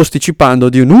impedito, posticipando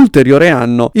di un ulteriore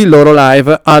anno il loro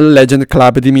live al Legend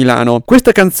Club di Milano.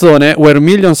 Questa canzone, Where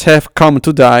Millions Have Come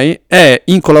to Die, è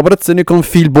in collaborazione con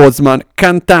Phil Bozeman,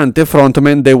 cantante e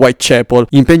frontman dei Whitechapel,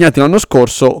 impegnati l'anno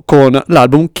scorso con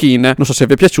l'album Keen. Non so se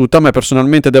vi è piaciuto, a me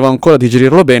personalmente devo ancora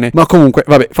digerirlo bene, ma comunque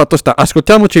vabbè, fatto sta,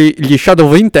 ascoltiamoci gli Shadow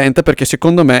of Intent perché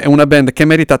secondo me è una band che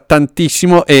merita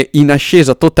tantissimo e in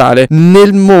ascesa totale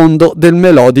nel mondo del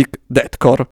melodic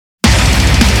deathcore.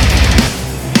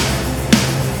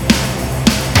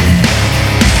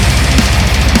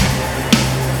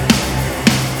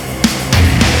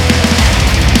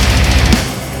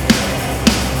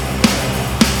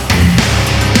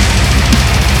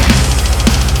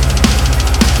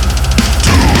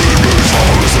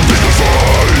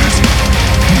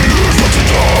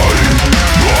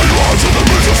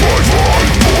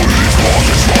 Police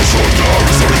walking, small shut down,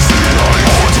 36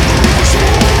 hearts in the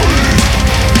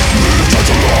riverside.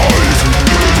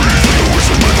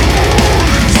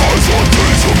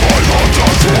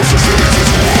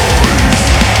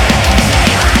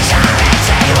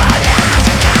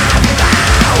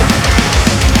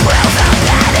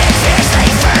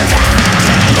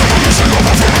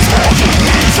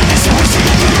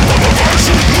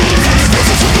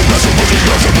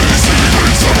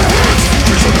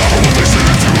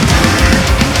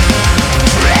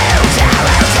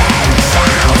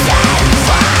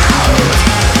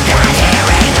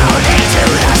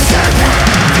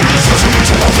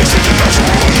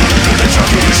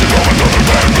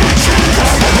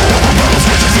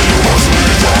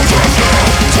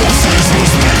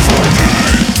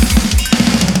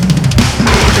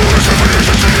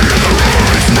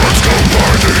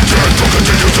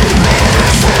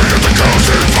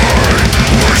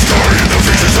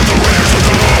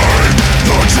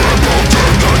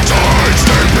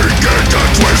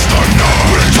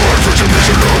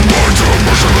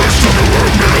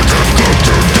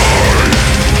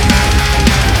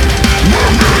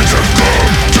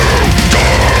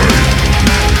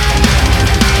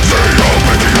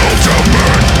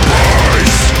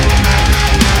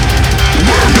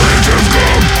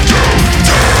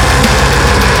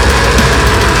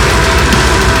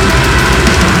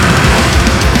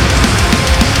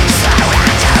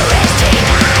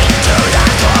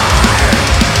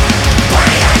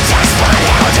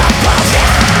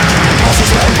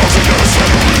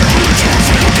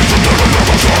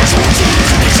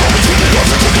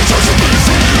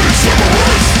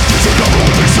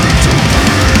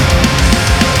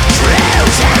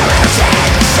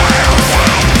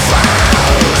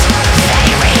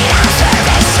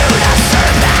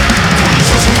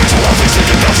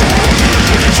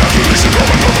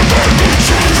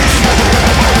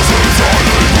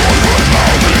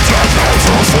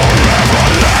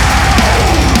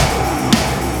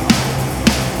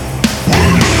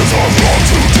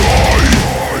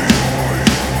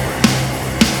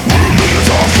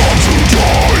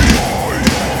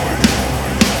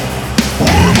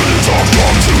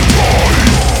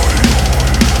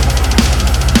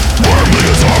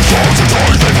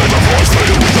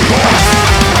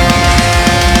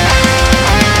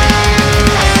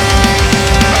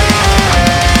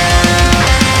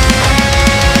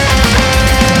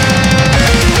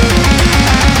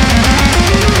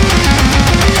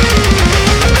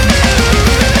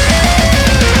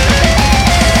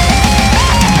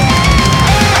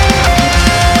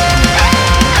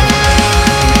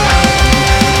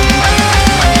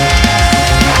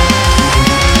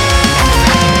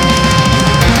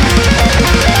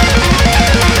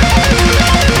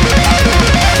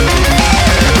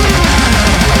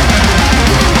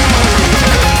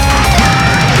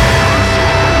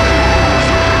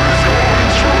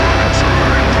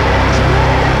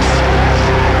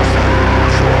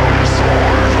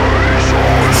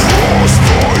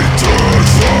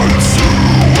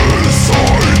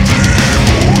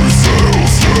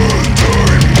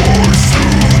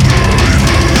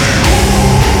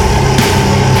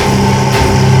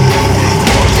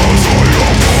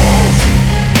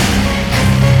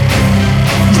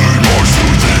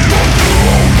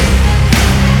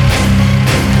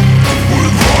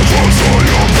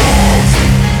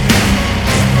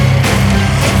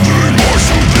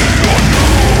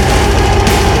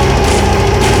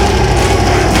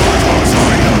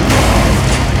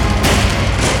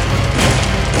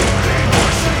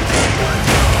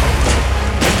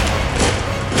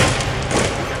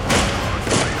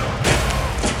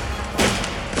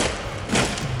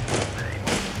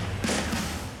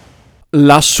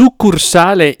 La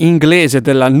succursale inglese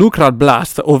della Nuclear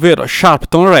Blast, ovvero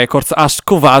Sharpton Records, ha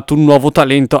scovato un nuovo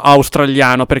talento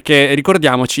australiano, perché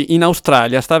ricordiamoci, in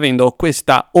Australia sta avendo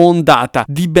questa ondata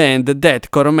di band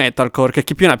deathcore, metalcore, che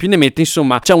chi più ne ha più ne mette.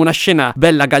 Insomma, c'è una scena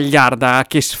bella gagliarda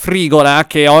che sfrigola,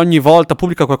 che ogni volta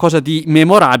pubblica qualcosa di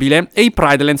memorabile, e i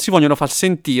Prideland si vogliono far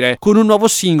sentire con un nuovo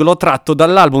singolo tratto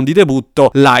dall'album di debutto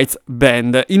Lights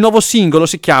Band. Il nuovo singolo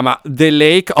si chiama The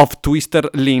Lake of Twister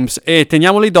Limbs e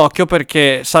teniamoli d'occhio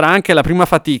perché sarà anche la prima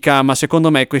fatica, ma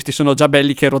secondo me questi sono già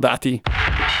belli che rodati.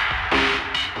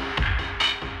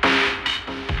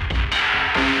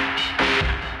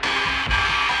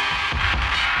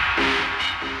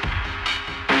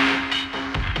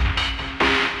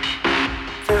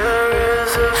 There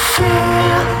is a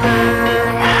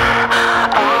feeling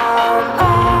I'm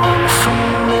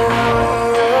unfamiliar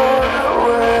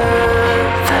with.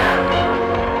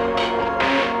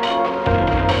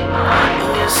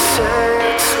 You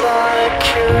say it's like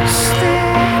you're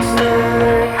sleeping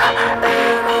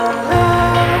and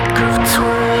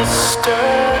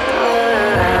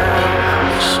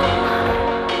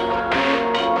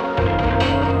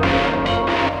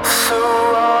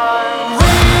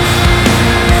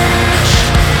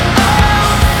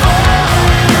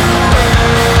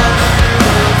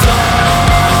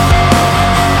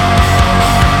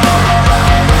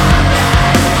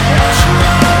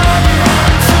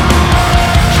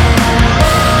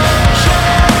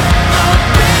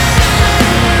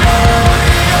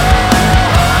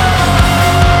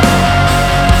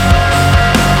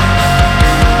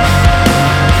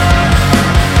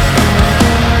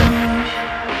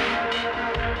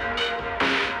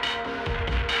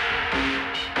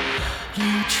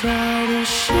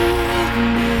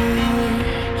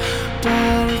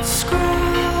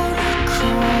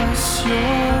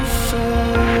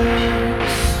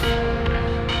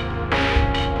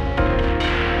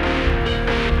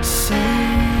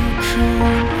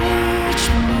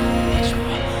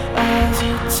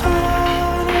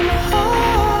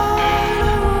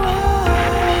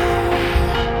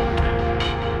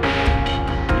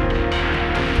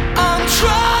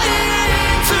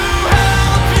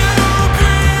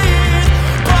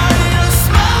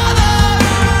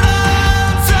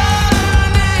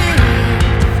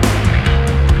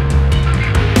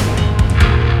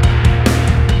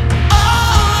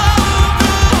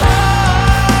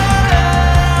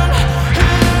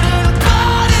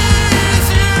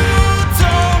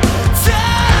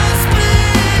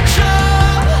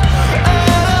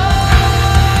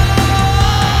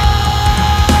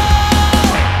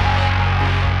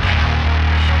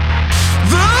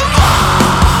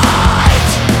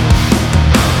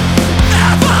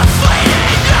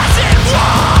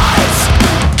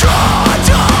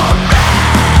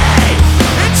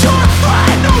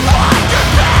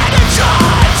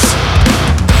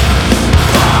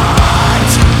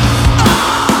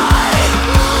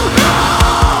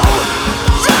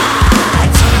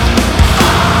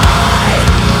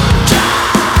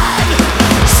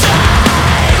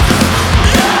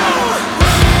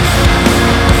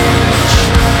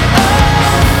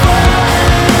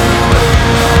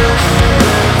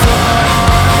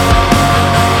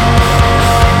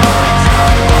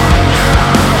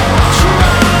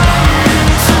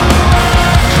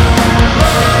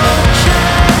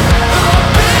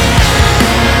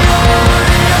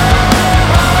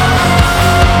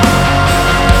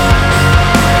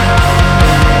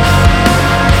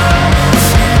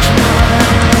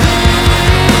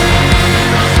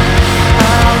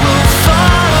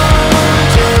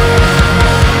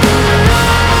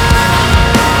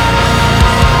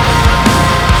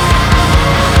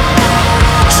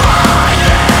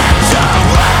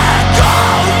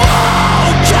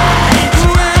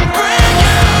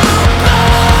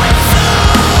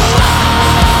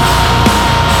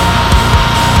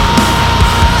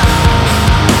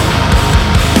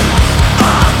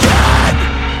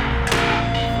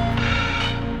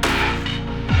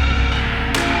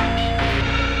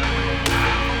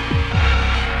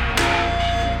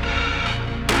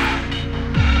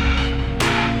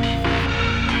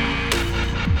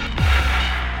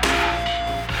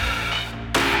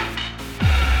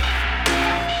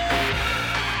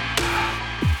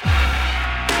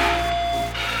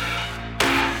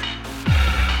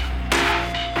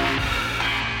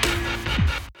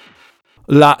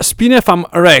La Spinefam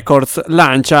Records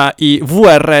lancia i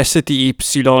VRSTY,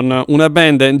 una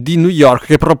band di New York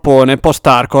che propone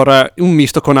post-hardcore, un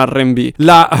misto con R&B.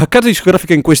 La casa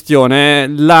discografica in questione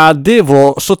la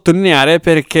devo sottolineare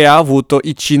perché ha avuto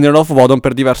i Children of Bodom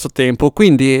per diverso tempo,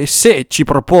 quindi se ci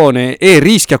propone e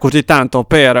rischia così tanto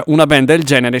per una band del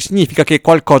genere significa che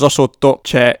qualcosa sotto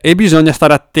c'è e bisogna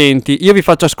stare attenti. Io vi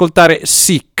faccio ascoltare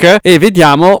Sick e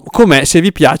vediamo com'è, se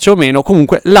vi piace o meno.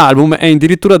 Comunque l'album è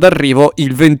addirittura d'arrivo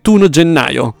il 21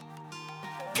 gennaio.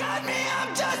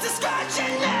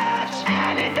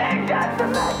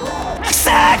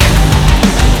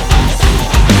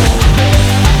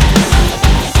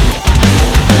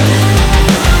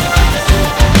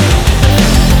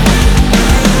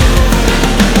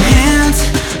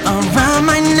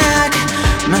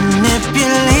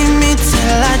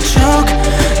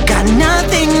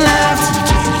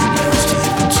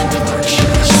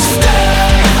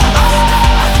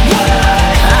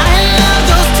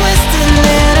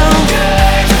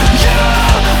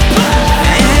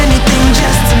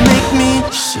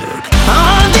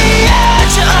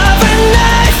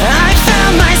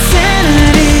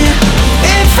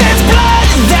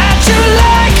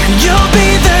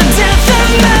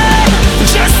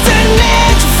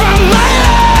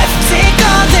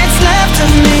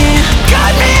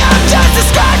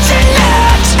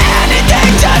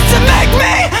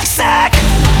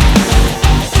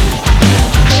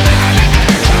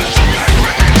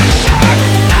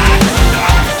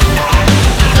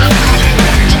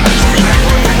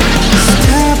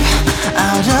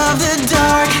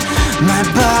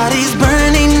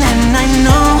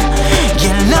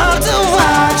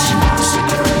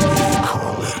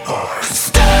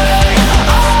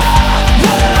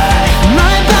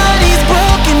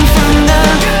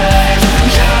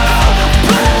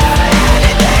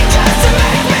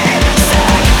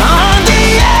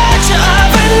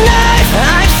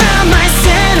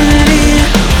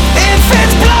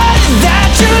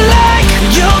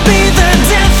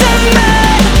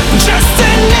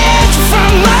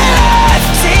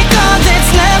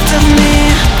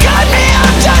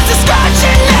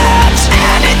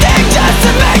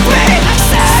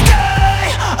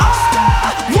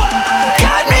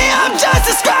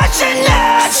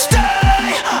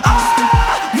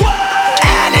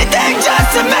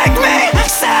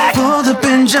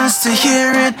 Just to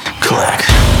hear it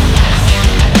click.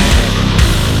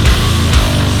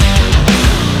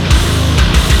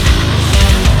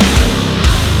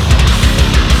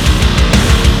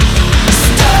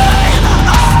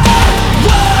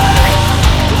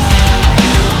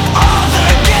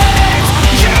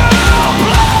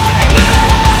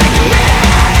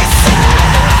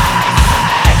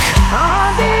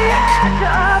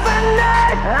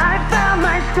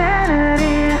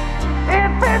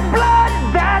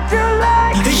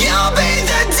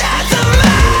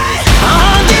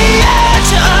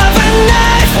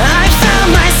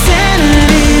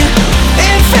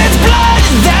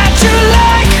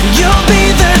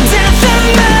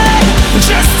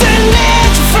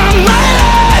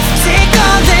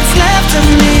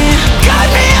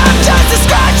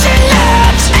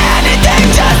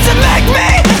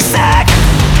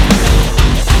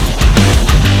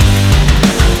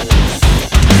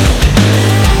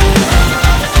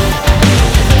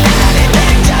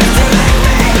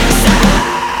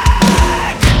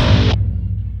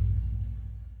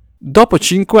 Dopo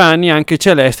 5 anni anche i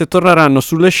Celeste torneranno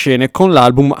sulle scene con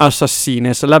l'album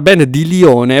Assassines. La band di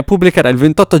Lione pubblicherà il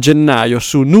 28 gennaio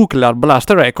su Nuclear Blast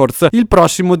Records il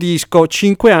prossimo disco,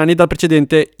 5 anni dal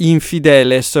precedente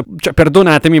Infideles. Cioè,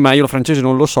 perdonatemi, ma io lo francese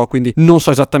non lo so, quindi non so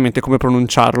esattamente come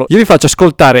pronunciarlo. Io vi faccio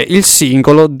ascoltare il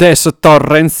singolo Des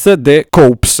Torrents de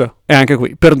Copes. E anche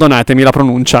qui, perdonatemi la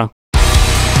pronuncia.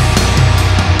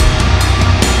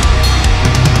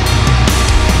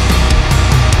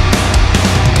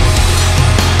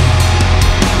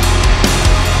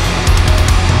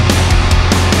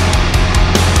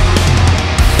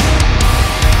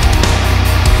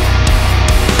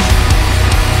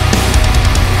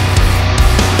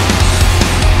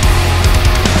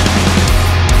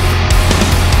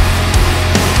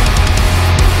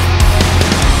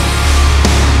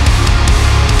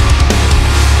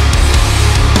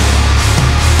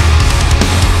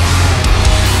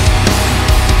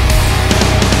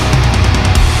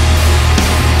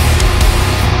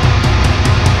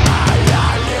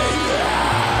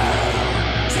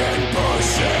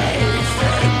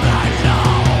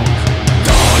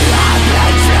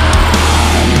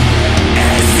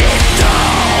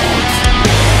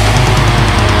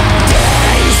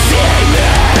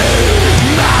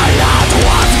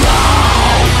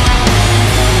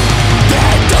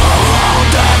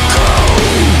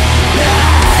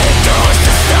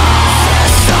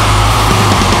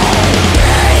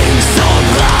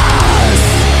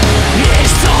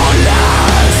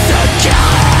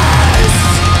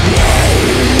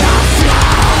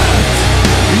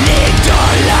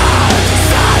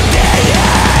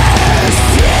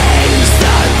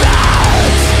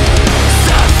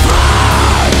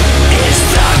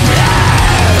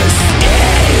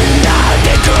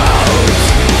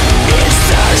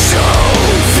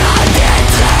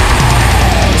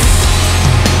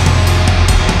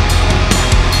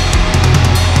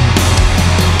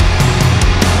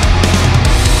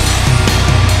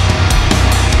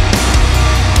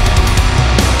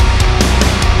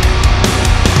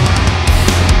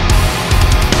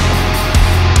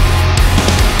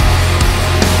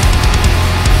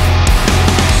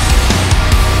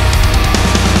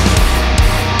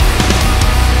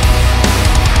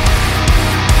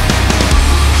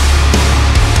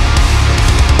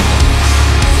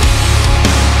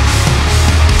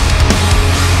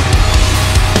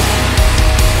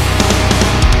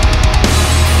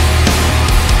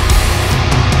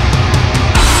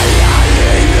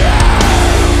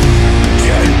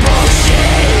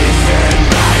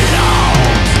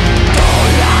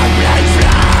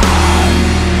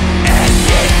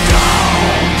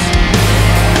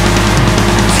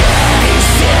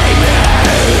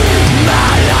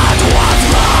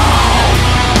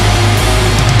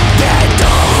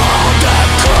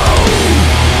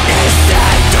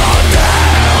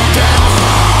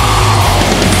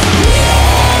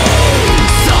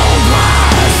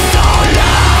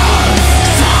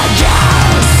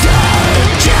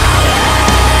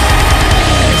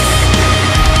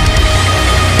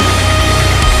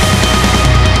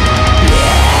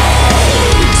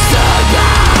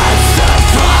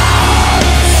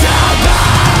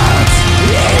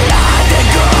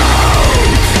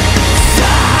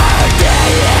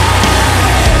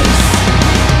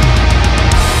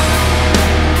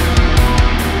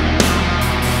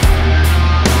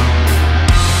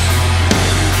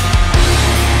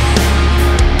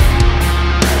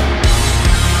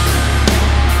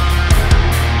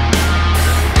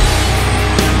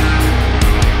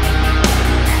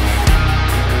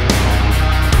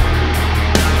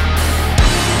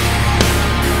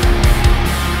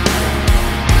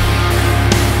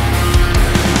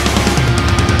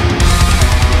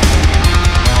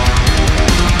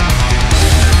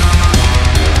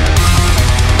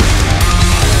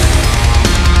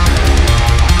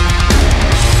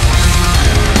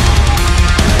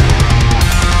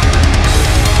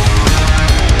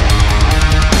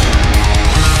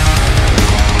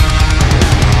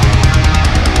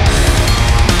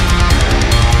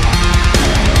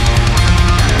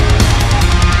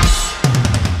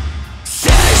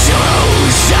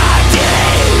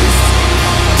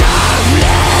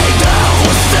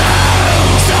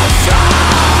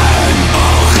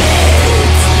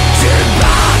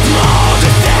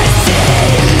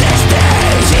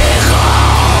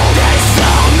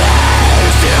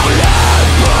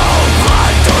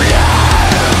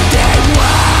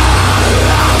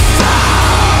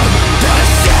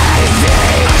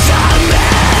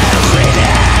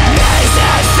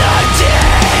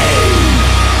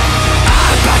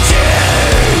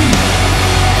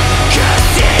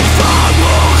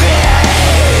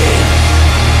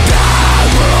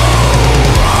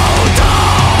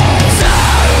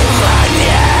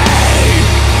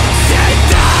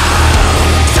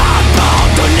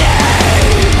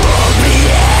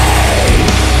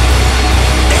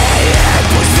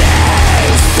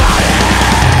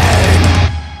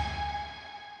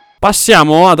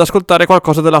 Passiamo ad ascoltare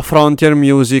qualcosa della Frontier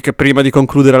Music prima di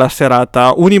concludere la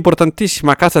serata,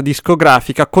 un'importantissima casa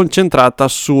discografica concentrata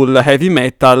sul heavy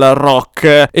metal,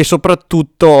 rock e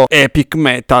soprattutto epic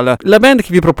metal. La band che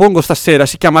vi propongo stasera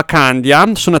si chiama Candia,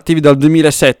 sono attivi dal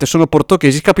 2007, sono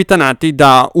portoghesi capitanati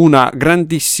da una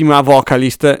grandissima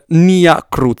vocalist, Nia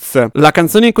Cruz. La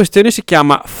canzone in questione si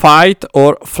chiama Fight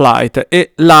or Flight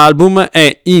e l'album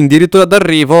è in diritto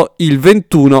d'arrivo il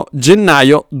 21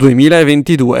 gennaio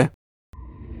 2022.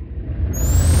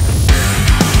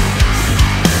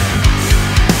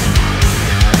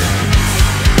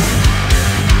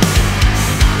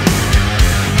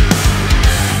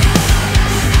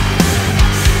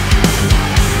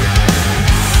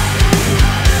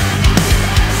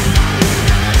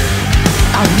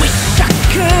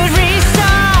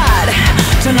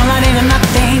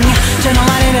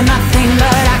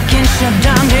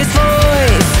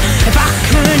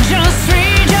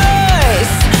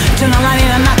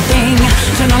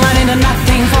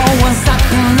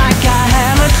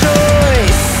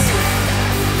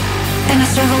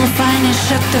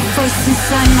 Shut the voice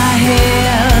inside my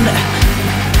head.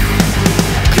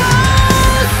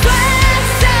 Cold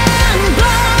sweats and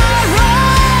blood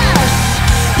rush,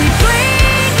 they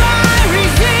bleed my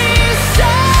resistance,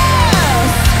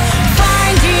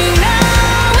 finding no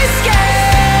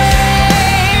escape.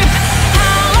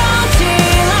 How long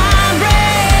till I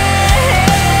break?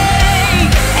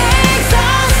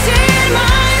 Exhausted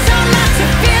minds are not to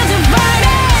feel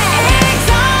divided.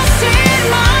 Exhausted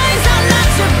minds are not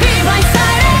to be blindsided.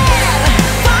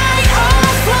 Fight or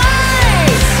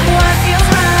flight, what feels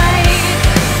right?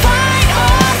 Fight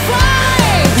or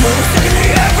flight, will the second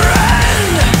day ever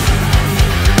end?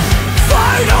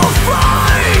 Fight or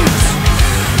flight,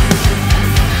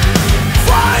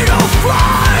 fight or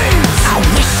flight. I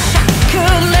wish I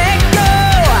could let go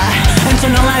and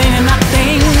turn the light into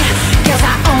nothing, 'cause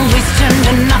I always turn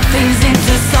the nothings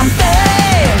into something.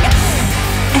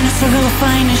 And I struggle to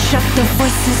find and shut the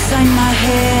voice inside my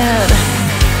head.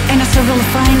 And I struggle to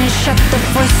find and shut the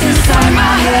voice inside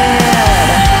my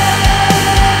head.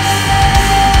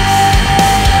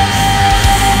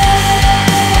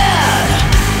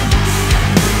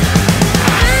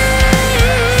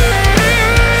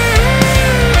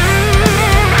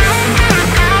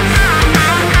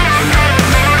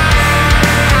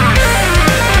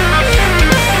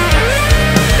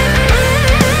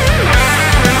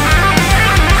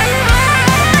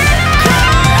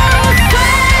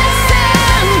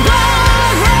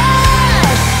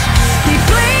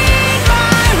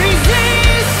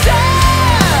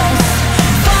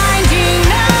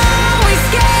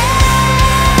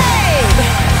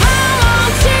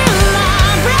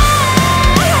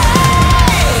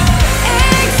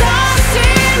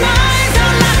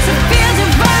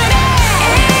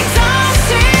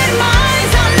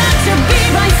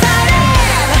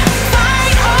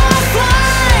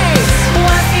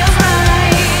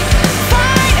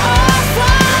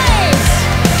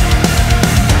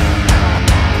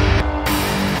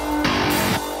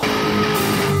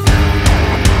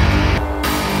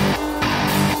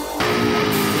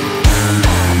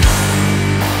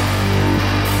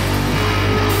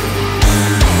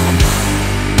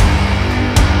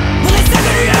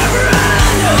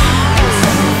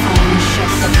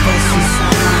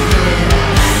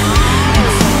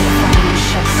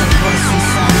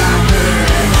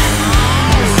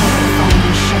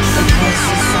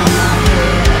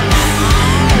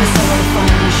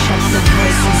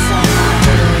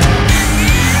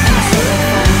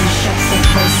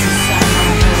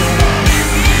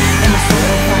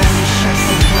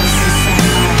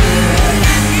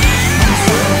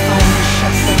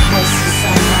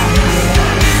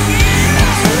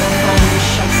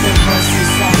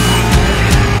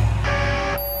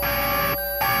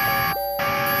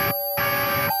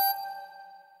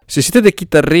 Se siete dei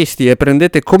chitarristi e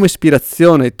prendete come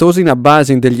ispirazione Tosin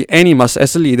Basin degli Animals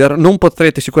as Leader, non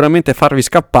potrete sicuramente farvi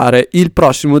scappare il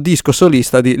prossimo disco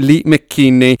solista di Lee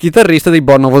McKinney, chitarrista dei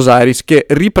Born of Osiris, che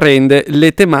riprende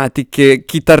le tematiche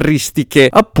chitarristiche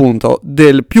appunto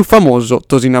del più famoso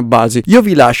Tosin Basin. Io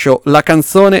vi lascio la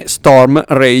canzone Storm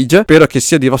Rage, spero che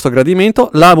sia di vostro gradimento.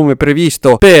 L'album è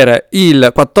previsto per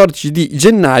il 14 di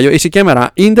gennaio e si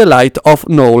chiamerà In the Light of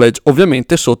Knowledge,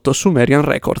 ovviamente sotto Sumerian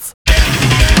Records.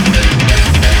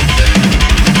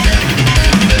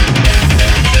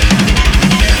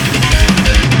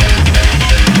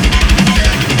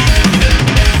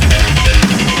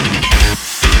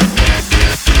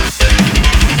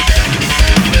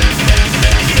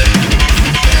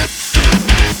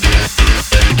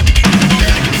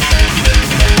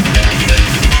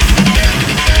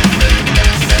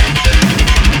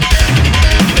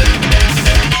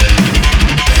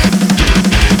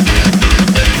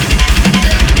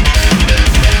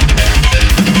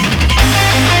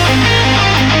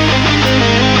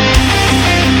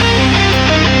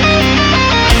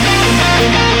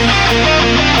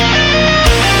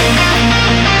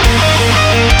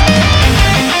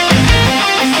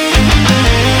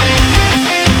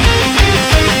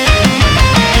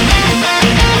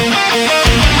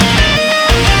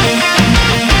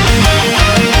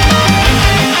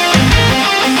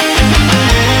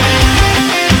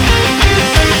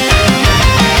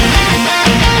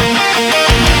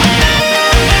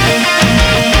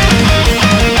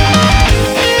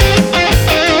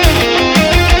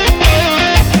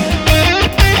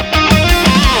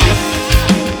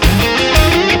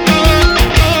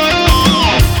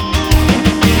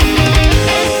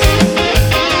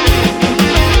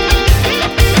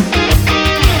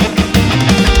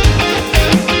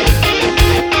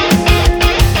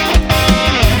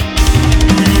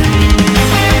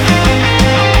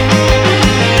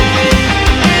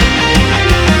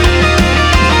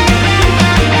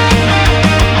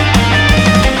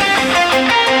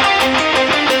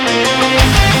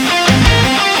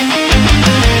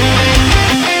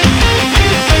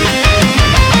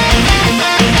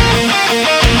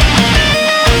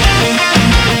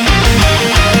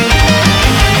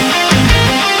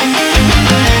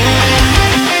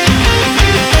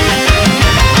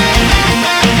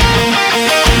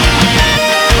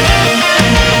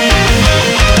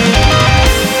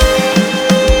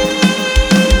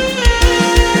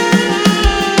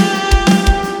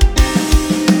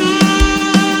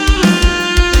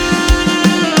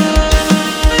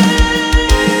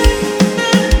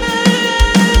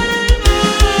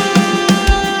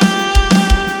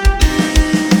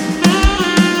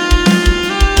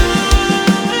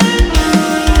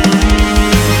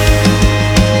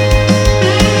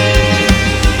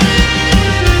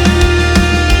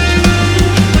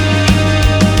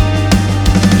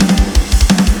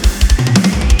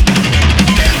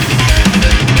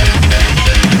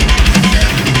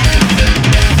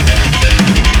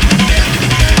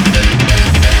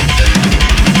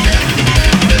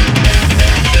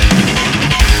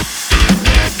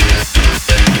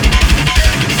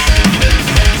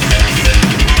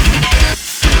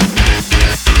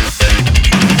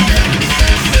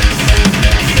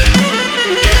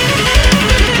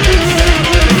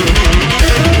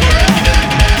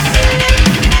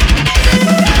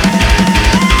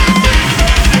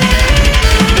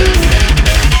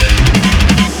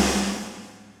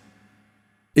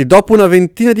 E dopo una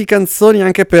ventina di canzoni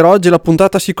anche per oggi la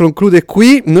puntata si conclude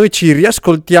qui. Noi ci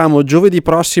riascoltiamo giovedì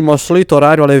prossimo al solito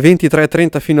orario alle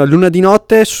 23:30 fino a luna di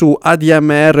notte su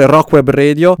ADMR Rock Web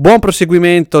Radio. Buon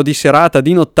proseguimento di serata,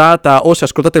 di nottata o se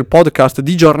ascoltate il podcast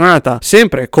di giornata,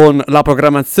 sempre con la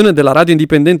programmazione della radio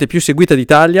indipendente più seguita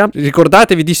d'Italia.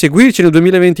 Ricordatevi di seguirci nel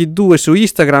 2022 su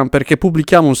Instagram perché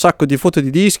pubblichiamo un sacco di foto di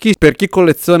dischi. Per chi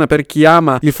colleziona, per chi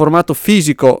ama il formato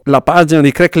fisico, la pagina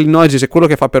di Crackling Noises è quello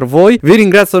che fa per voi. Vi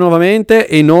ringrazio nuovamente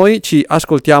e noi ci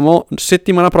ascoltiamo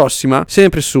settimana prossima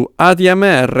sempre su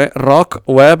ADMR Rock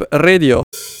Web Radio.